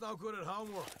 I'm just not good at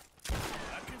homework.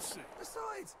 I can see.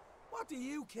 Besides, What do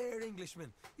you care,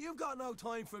 Englishman? You've got no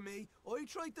time for me. I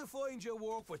tried to find you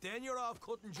work, but then you're off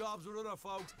cutting jobs with other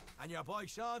folks, and your boy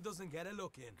Sean doesn't get a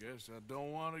look in. Guess I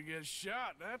don't want to get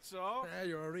shot, that's all. Yeah,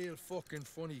 you're a real fucking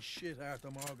funny shit,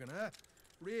 Arthur Morgan, huh?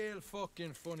 Real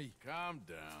fucking funny. Calm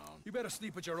down. You better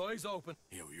sleep with your eyes open.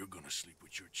 Yeah, well, you're gonna sleep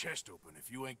with your chest open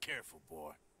if you ain't careful,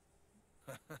 boy.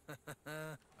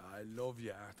 I love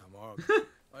you, Arthur Morgan.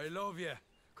 I love you.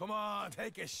 Come on,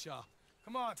 take a shot.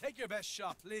 Come on, take your best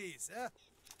shot, please, huh?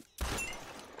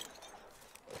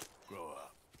 Grow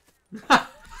up.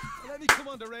 Let me come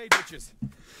on the raid with yous.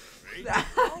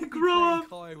 Don't Grow up. be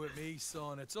coy with me,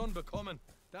 son. It's unbecoming.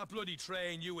 That bloody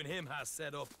train you and him has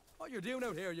set up. What you're doing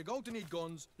out here, you're going to need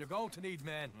guns, you're going to need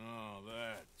men. Oh,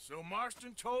 that. So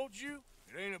Marston told you?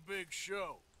 It ain't a big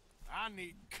show. I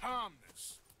need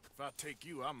calmness. If I take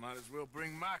you, I might as well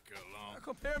bring Micah along.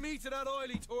 Compare me to that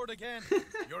oily turd again.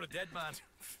 You're a dead man.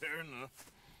 Fair enough.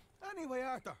 Anyway,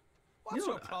 Arthur, what's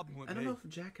your problem with me? I don't know if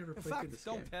Jack ever In played fact, through this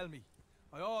game. don't tell me.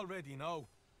 I already know.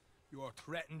 You are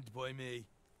threatened by me.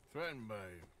 Threatened by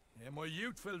you? Yeah, my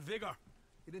youthful vigor.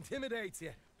 It intimidates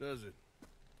you. Does it?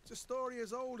 It's a story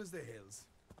as old as the hills.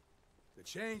 The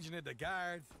changing of the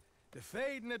guard, the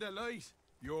fading of the light.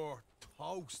 You're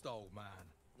toast, old man.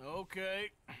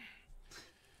 Okay.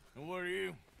 And what are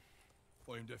you?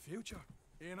 I'm the future,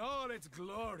 in all its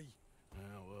glory.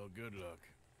 Well, good luck.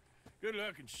 Good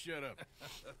luck and shut up.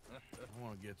 I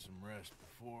want to get some rest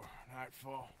before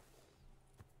nightfall.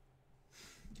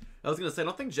 I was gonna say, I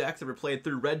don't think Jack's ever played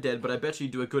through Red Dead, but I bet you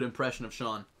do a good impression of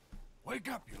Sean.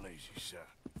 Wake up, you lazy son.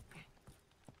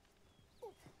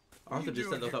 Arthur just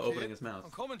said that without opening his mouth.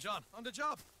 I'm coming, John. On the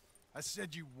job. I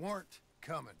said you weren't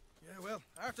coming. Yeah, well,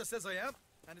 Arthur says I am.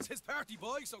 And it's his party,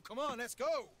 boy, so come on, let's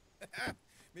go.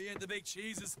 Me and the big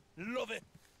cheeses. Love it.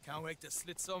 Can't wait to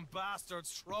slit some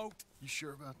bastard's throat. You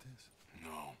sure about this?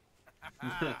 No.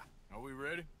 Are we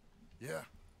ready? Yeah.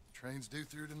 Train's due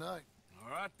through tonight.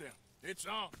 All right, then. It's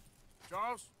on.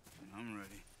 Charles? I'm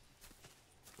ready.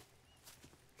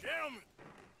 Gentlemen,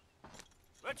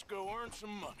 let's go earn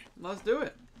some money. Let's do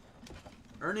it.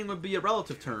 Earning would be a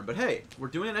relative term, but hey, we're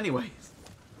doing it anyways.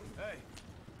 Hey,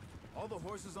 all the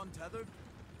horses untethered?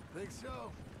 Think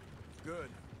so. Good.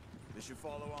 They should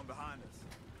follow on behind us.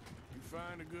 You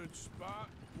find a good spot,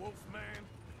 Wolfman?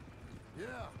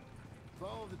 Yeah.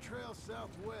 Follow the trail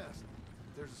southwest.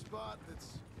 There's a spot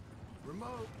that's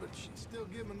remote, but should still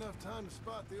give them enough time to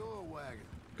spot the oil wagon.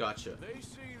 Gotcha. They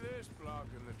see this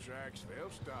blocking the tracks,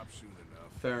 they'll stop soon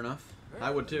enough. Fair enough.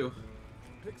 I would too.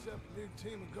 Picks up a new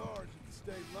team of guards at the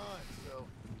state line, so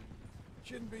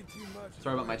shouldn't be too much.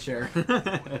 Sorry about my chair.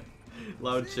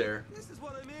 Loud See, chair. This is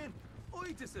what I mean.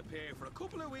 I disappear for a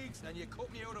couple of weeks and you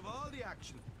cut me out of all the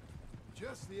action.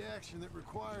 Just the action that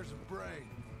requires a brain.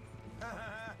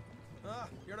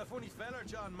 You're a funny feller,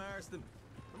 John Marston.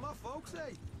 And my folks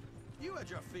say, you had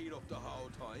your feet up the whole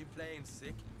time, playing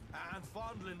sick, and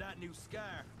fondling that new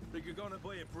scar like you're gonna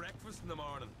buy a breakfast in the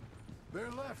morning.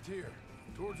 They're left here,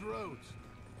 towards Rhodes.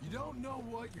 You don't know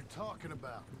what you're talking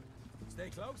about. Stay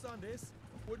close on this.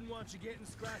 Wouldn't want you getting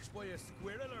scratched by a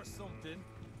squirrel or something.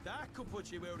 That could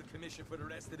put you out of commission for the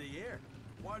rest of the year.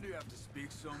 Why do you have to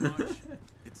speak so much?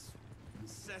 It's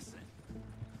incessant.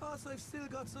 Plus, I've still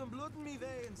got some blood in me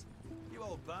veins. You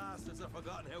old bastards have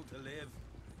forgotten how to live.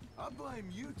 I blame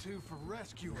you two for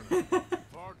rescuing them.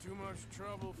 Far too much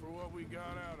trouble for what we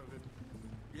got out of it.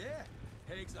 Yeah,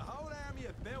 takes a whole army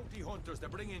of bounty hunters to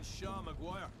bring in Sean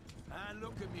McGuire. And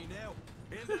look at me now,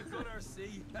 in the gunner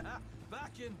seat.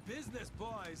 Back in business,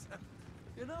 boys.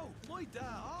 You know, my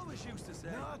dad always used to say...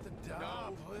 Not the dad,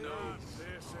 No, please. not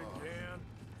this again.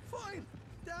 Fine,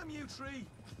 damn you three.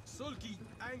 Sulky,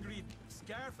 angry,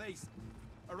 Scarface.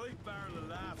 A right barrel of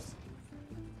laughs.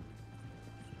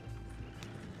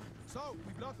 So,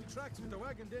 we block the tracks with the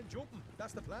wagon, then jump 'em.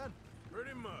 That's the plan.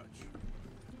 Pretty much.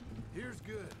 Here's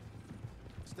good.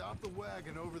 Stop the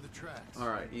wagon over the tracks.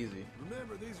 Alright, easy.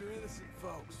 Remember, these are innocent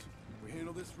folks. We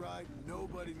handle this right,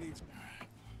 nobody needs...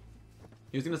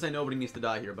 He was gonna say nobody needs to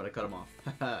die here, but I cut him off.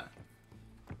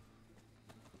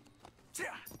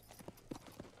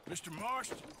 Mr.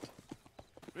 Marston,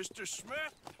 Mr.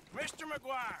 Smith, Mr.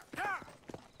 McGuire, ha!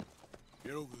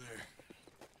 Get over there.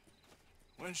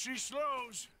 When she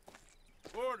slows,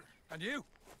 order. And you?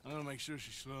 I'm gonna make sure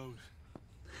she slows.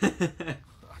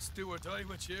 Let's do or die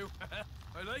with you.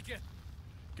 I like it.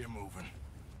 Get moving.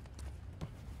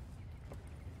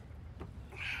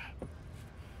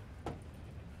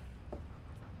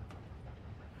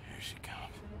 Here she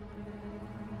comes.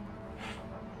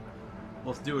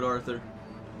 Let's do it, Arthur.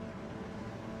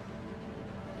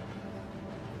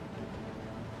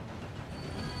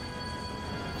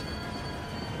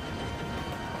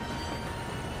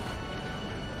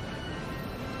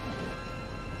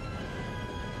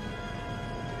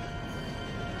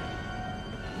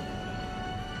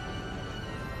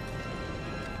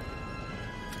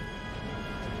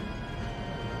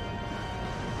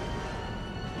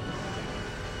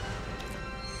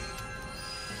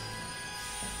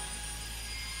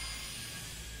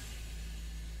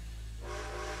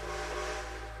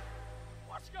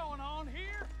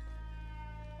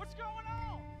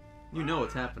 You know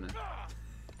what's happening.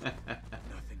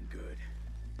 Nothing good.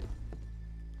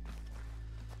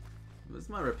 This is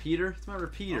my repeater. It's my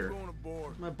repeater. I'm going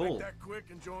aboard. My bolt. Make that quick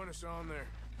and join us on there.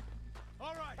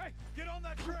 All right, hey, get on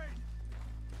that train.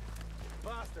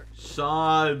 Faster.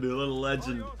 Sean, the little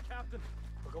legend. All yours, Captain.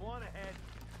 We'll go on ahead.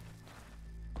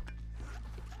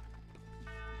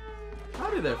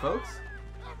 Howdy there, folks.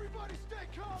 Everybody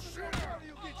stay calm and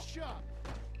nobody will get shot.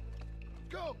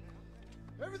 Go.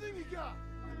 Everything you got.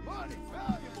 Money,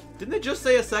 valuable. Didn't they just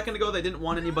say a second ago they didn't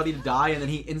want anybody to die, and then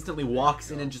he instantly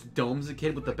walks in and just domes a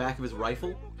kid with the back of his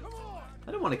rifle? I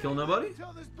didn't want to kill nobody.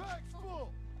 Until this bag's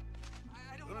full.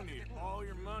 Gonna need all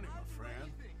your money, my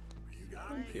friend. You got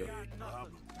Thank you. Want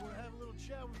to have a little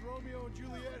chat with Romeo and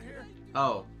Juliet here?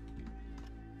 Oh.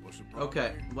 What's the problem?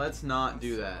 Okay, let's not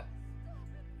do that.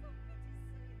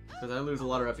 Because I lose a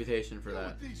lot of reputation for Go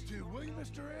that. with these two, will you,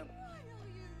 Mr. M?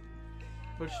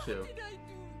 Which two?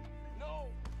 No.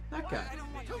 That guy.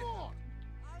 Come on.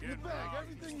 In the Get bag, robbed.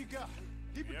 everything you got.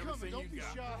 Keep it coming. Everything Don't you be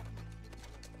got. shy.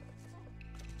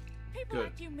 People Good.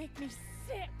 like you make me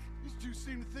sick. These two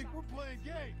seem to think we're playing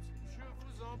games.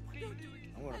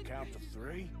 I'm gonna count to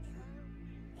 3.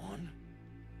 1,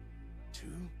 2.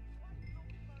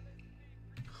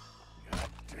 God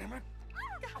damn it.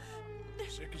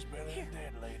 Sick is better than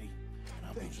dead, lady. And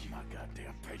I'm losing my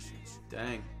goddamn patience.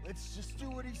 Dang. Let's just do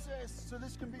what he says so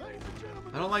this can be. Ladies and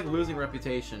gentlemen. I don't like losing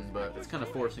reputation, but it's kind of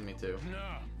forcing me to.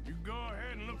 No, you go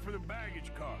ahead and look for the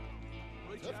baggage car.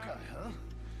 Tough guy, huh?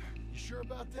 You sure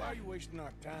about Why are that? you wasting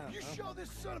our time? You huh? show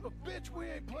this son of a bitch we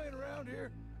ain't playing around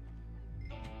here.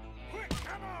 Quick,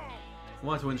 come on! I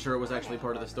want to ensure it was actually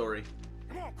part of the story.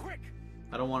 Come on, quick!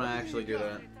 I don't want to actually do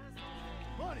that.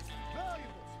 Money, valuables.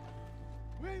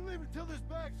 We ain't leaving till this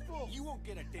bag's full. You won't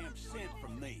get a damn cent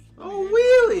from me. Oh,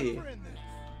 really? We're in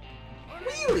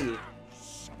this. Really?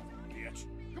 Son of a bitch.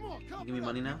 Come on, come Give me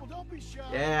money now? Don't be shy.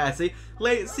 Yeah, see?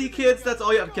 See, kids, that's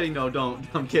all you... I'm kidding, no, don't.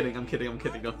 I'm kidding.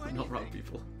 Don't wrong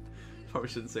people. Probably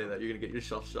shouldn't say that. You're gonna get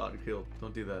yourself shot and killed.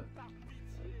 Don't do that.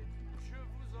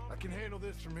 I can handle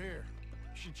this from here.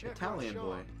 You should check Italian on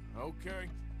boy. Sean. Okay.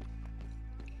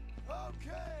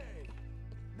 Okay.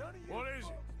 None of you. What is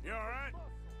it? You alright?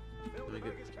 Let me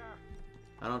get...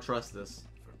 I don't trust this.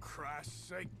 For Christ's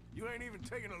sake, you ain't even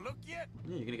taking a look yet?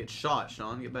 Yeah, you're gonna get shot,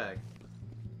 Sean. Get back.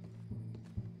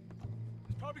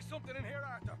 There's probably something in here,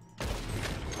 Arthur.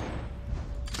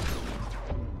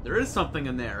 There is something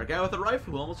in there. A guy with a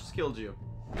rifle who almost just killed you.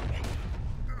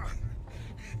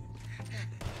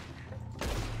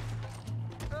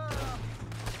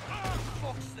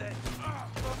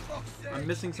 I'm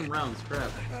missing some rounds.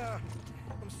 Crap.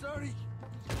 I'm sorry.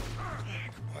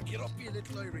 Come on, get up, you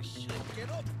little Irish shit. Get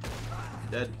up.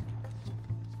 Dead.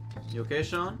 You okay,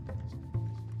 Sean?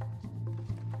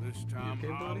 This time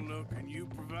okay, I'll buddy? look and you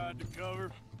provide the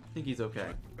cover. I think he's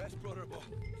okay. Best brother, but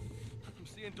I'm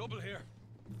seeing double here.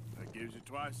 That gives you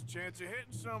twice the chance of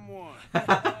hitting someone.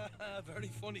 Very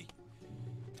funny.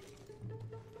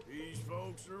 These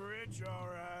folks are rich,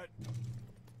 alright.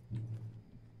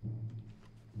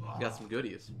 Got some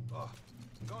goodies. Oh,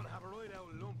 I'm gonna have a right out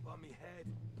lump on me head.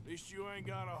 At least you ain't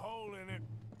got a hole in it.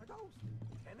 Are those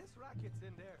tennis rackets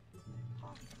in there?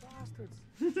 Hot bastards.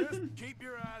 Just keep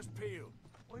your eyes peeled.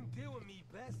 I'm doing me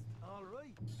best, all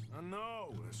right. I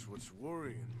know, that's what's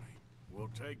worrying me. We'll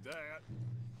take that.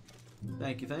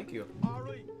 Thank you, thank you. All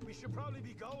right, we should probably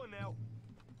be going now.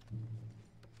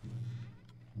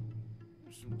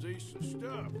 Some decent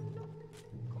stuff.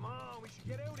 Come on, we should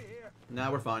get out of here.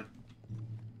 Nah, we're fine.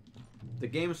 The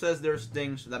game says there's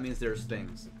things, so that means there's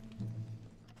things.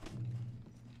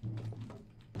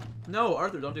 No,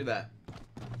 Arthur, don't do that.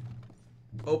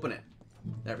 Open it.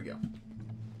 There we go.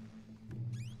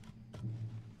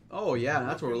 Oh yeah,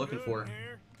 that's what we're looking for.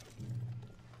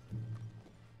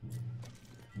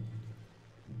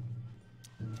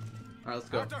 Alright, let's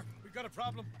go. Arthur, we've got a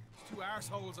problem. There's 2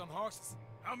 arseholes on horses.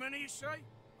 How many you say?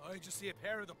 I just see a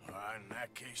pair of them. In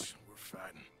that case, we're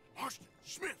fighting. Austin,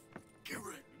 Smith, get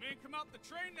ready. You men come out the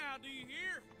train now, do you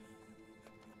hear?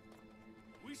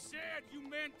 We said you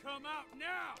men come out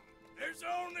now. There's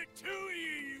only 2 of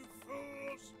you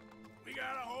fools. We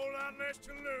got a whole lot less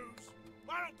to lose.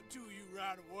 Why don't the 2 of you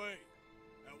ride away?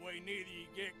 That way neither of you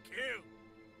get killed.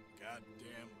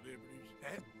 Goddamn liberties.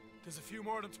 Ed, there's a few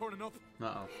more of them turning up.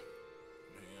 Uh-oh.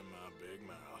 Me and my big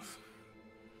mouth.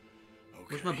 Okay.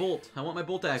 Where's my bolt? I want my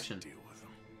bolt action. Deal with them.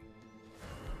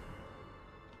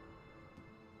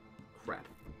 Crap.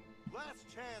 Last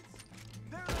chance.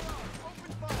 There they are.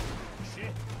 Open fire.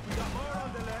 Shit, we got more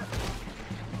on the left.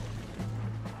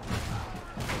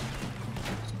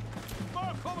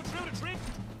 More coming through the tree.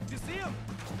 Do you see him?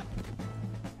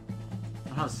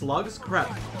 Slugs? Crap.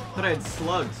 thought I had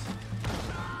slugs.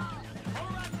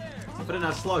 If I didn't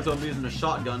have slugs, I would be using a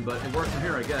shotgun, but it works from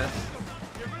here, I guess.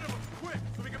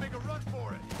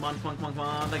 Come on, come on, come on, come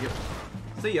on. Thank you.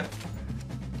 See ya.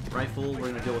 Rifle, we're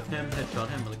gonna deal with him. Headshot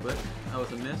him really quick. That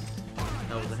was a miss.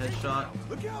 That was a headshot.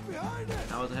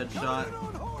 That was a headshot.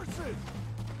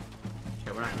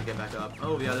 Okay, we're not gonna get back up.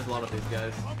 Oh yeah, there's a lot of these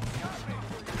guys.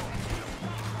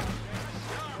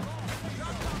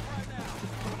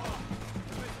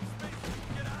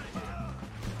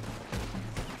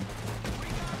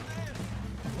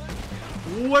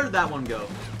 Where did that one go?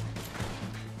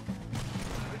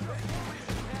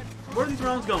 Where are these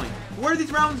rounds going? Where are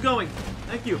these rounds going?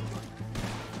 Thank you.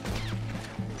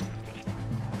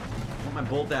 I want my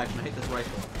bolt action. I hate this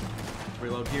rifle.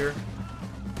 Reload here.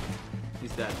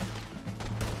 He's dead.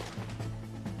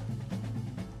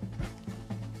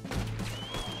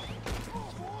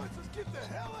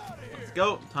 Let's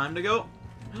go. Time to go.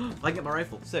 I get my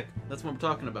rifle. Sick. That's what I'm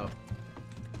talking about.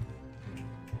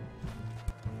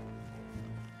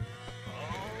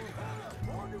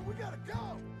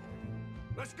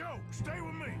 Let's go. Stay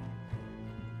with me.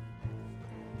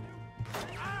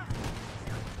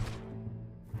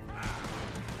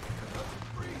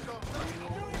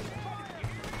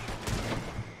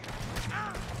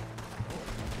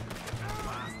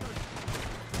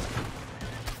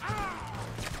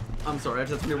 I'm sorry, I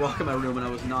just had to walk in my room and I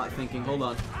was not thinking. Hold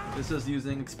on. This is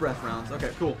using express rounds.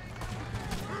 Okay, cool.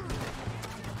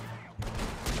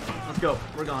 Let's go.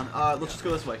 We're gone. Let's just go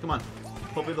this way. Come on.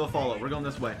 Hopefully they'll follow. We're going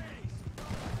this way.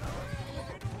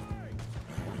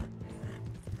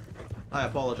 I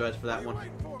apologize for that one.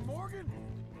 What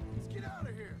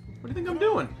do you think I'm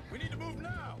doing? We need to move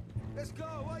now. Let's go.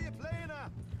 Why are you playing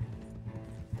at?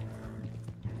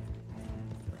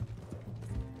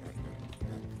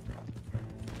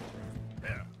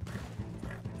 Yeah.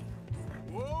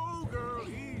 Whoa, girl,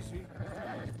 easy.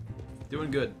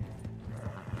 Doing good.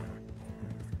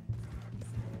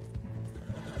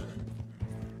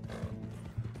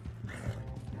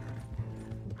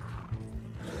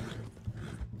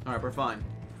 Alright, we're fine.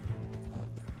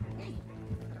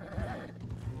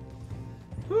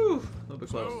 Whew, a little bit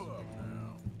close.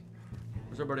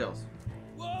 Where's everybody else?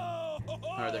 Whoa!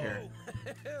 Alright, they're here.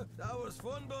 That was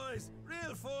fun, boys.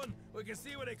 Real fun. We can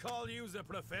see what they call you the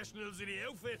professionals in the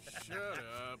outfit. Shut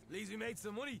up. At least we made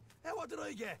some money. Hey, what did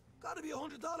I get? Gotta be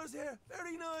 $100 here.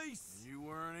 Very nice. You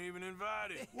weren't even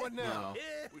invited. What now?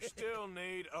 We still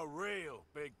need a real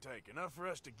big take. Enough for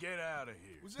us to get out of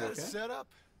here. Was that a setup?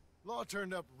 Law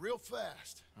turned up real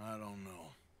fast. I don't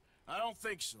know. I don't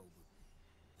think so, but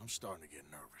I'm starting to get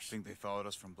nervous. Think they followed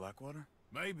us from Blackwater?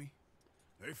 Maybe.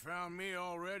 They found me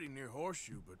already near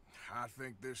Horseshoe, but I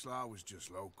think this lot was just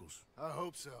locals. I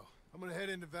hope so. I'm gonna head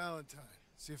into Valentine.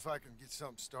 See if I can get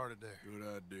something started there. Good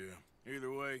idea.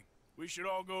 Either way, we should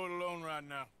all go it alone right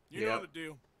now. You know the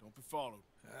deal. Don't be followed.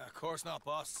 Of course not,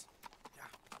 boss.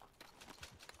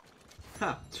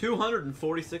 Ha,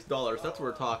 $246. That's what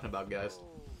we're talking about, guys.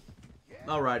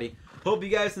 Alrighty. Hope you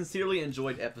guys sincerely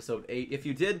enjoyed episode 8. If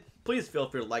you did, please feel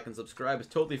free to like and subscribe. It's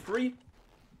totally free,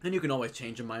 and you can always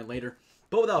change your mind later.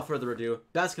 But without further ado,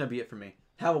 that's going to be it for me.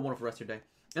 Have a wonderful rest of your day,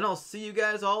 and I'll see you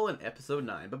guys all in episode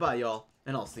 9. Bye-bye, y'all,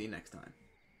 and I'll see you next time.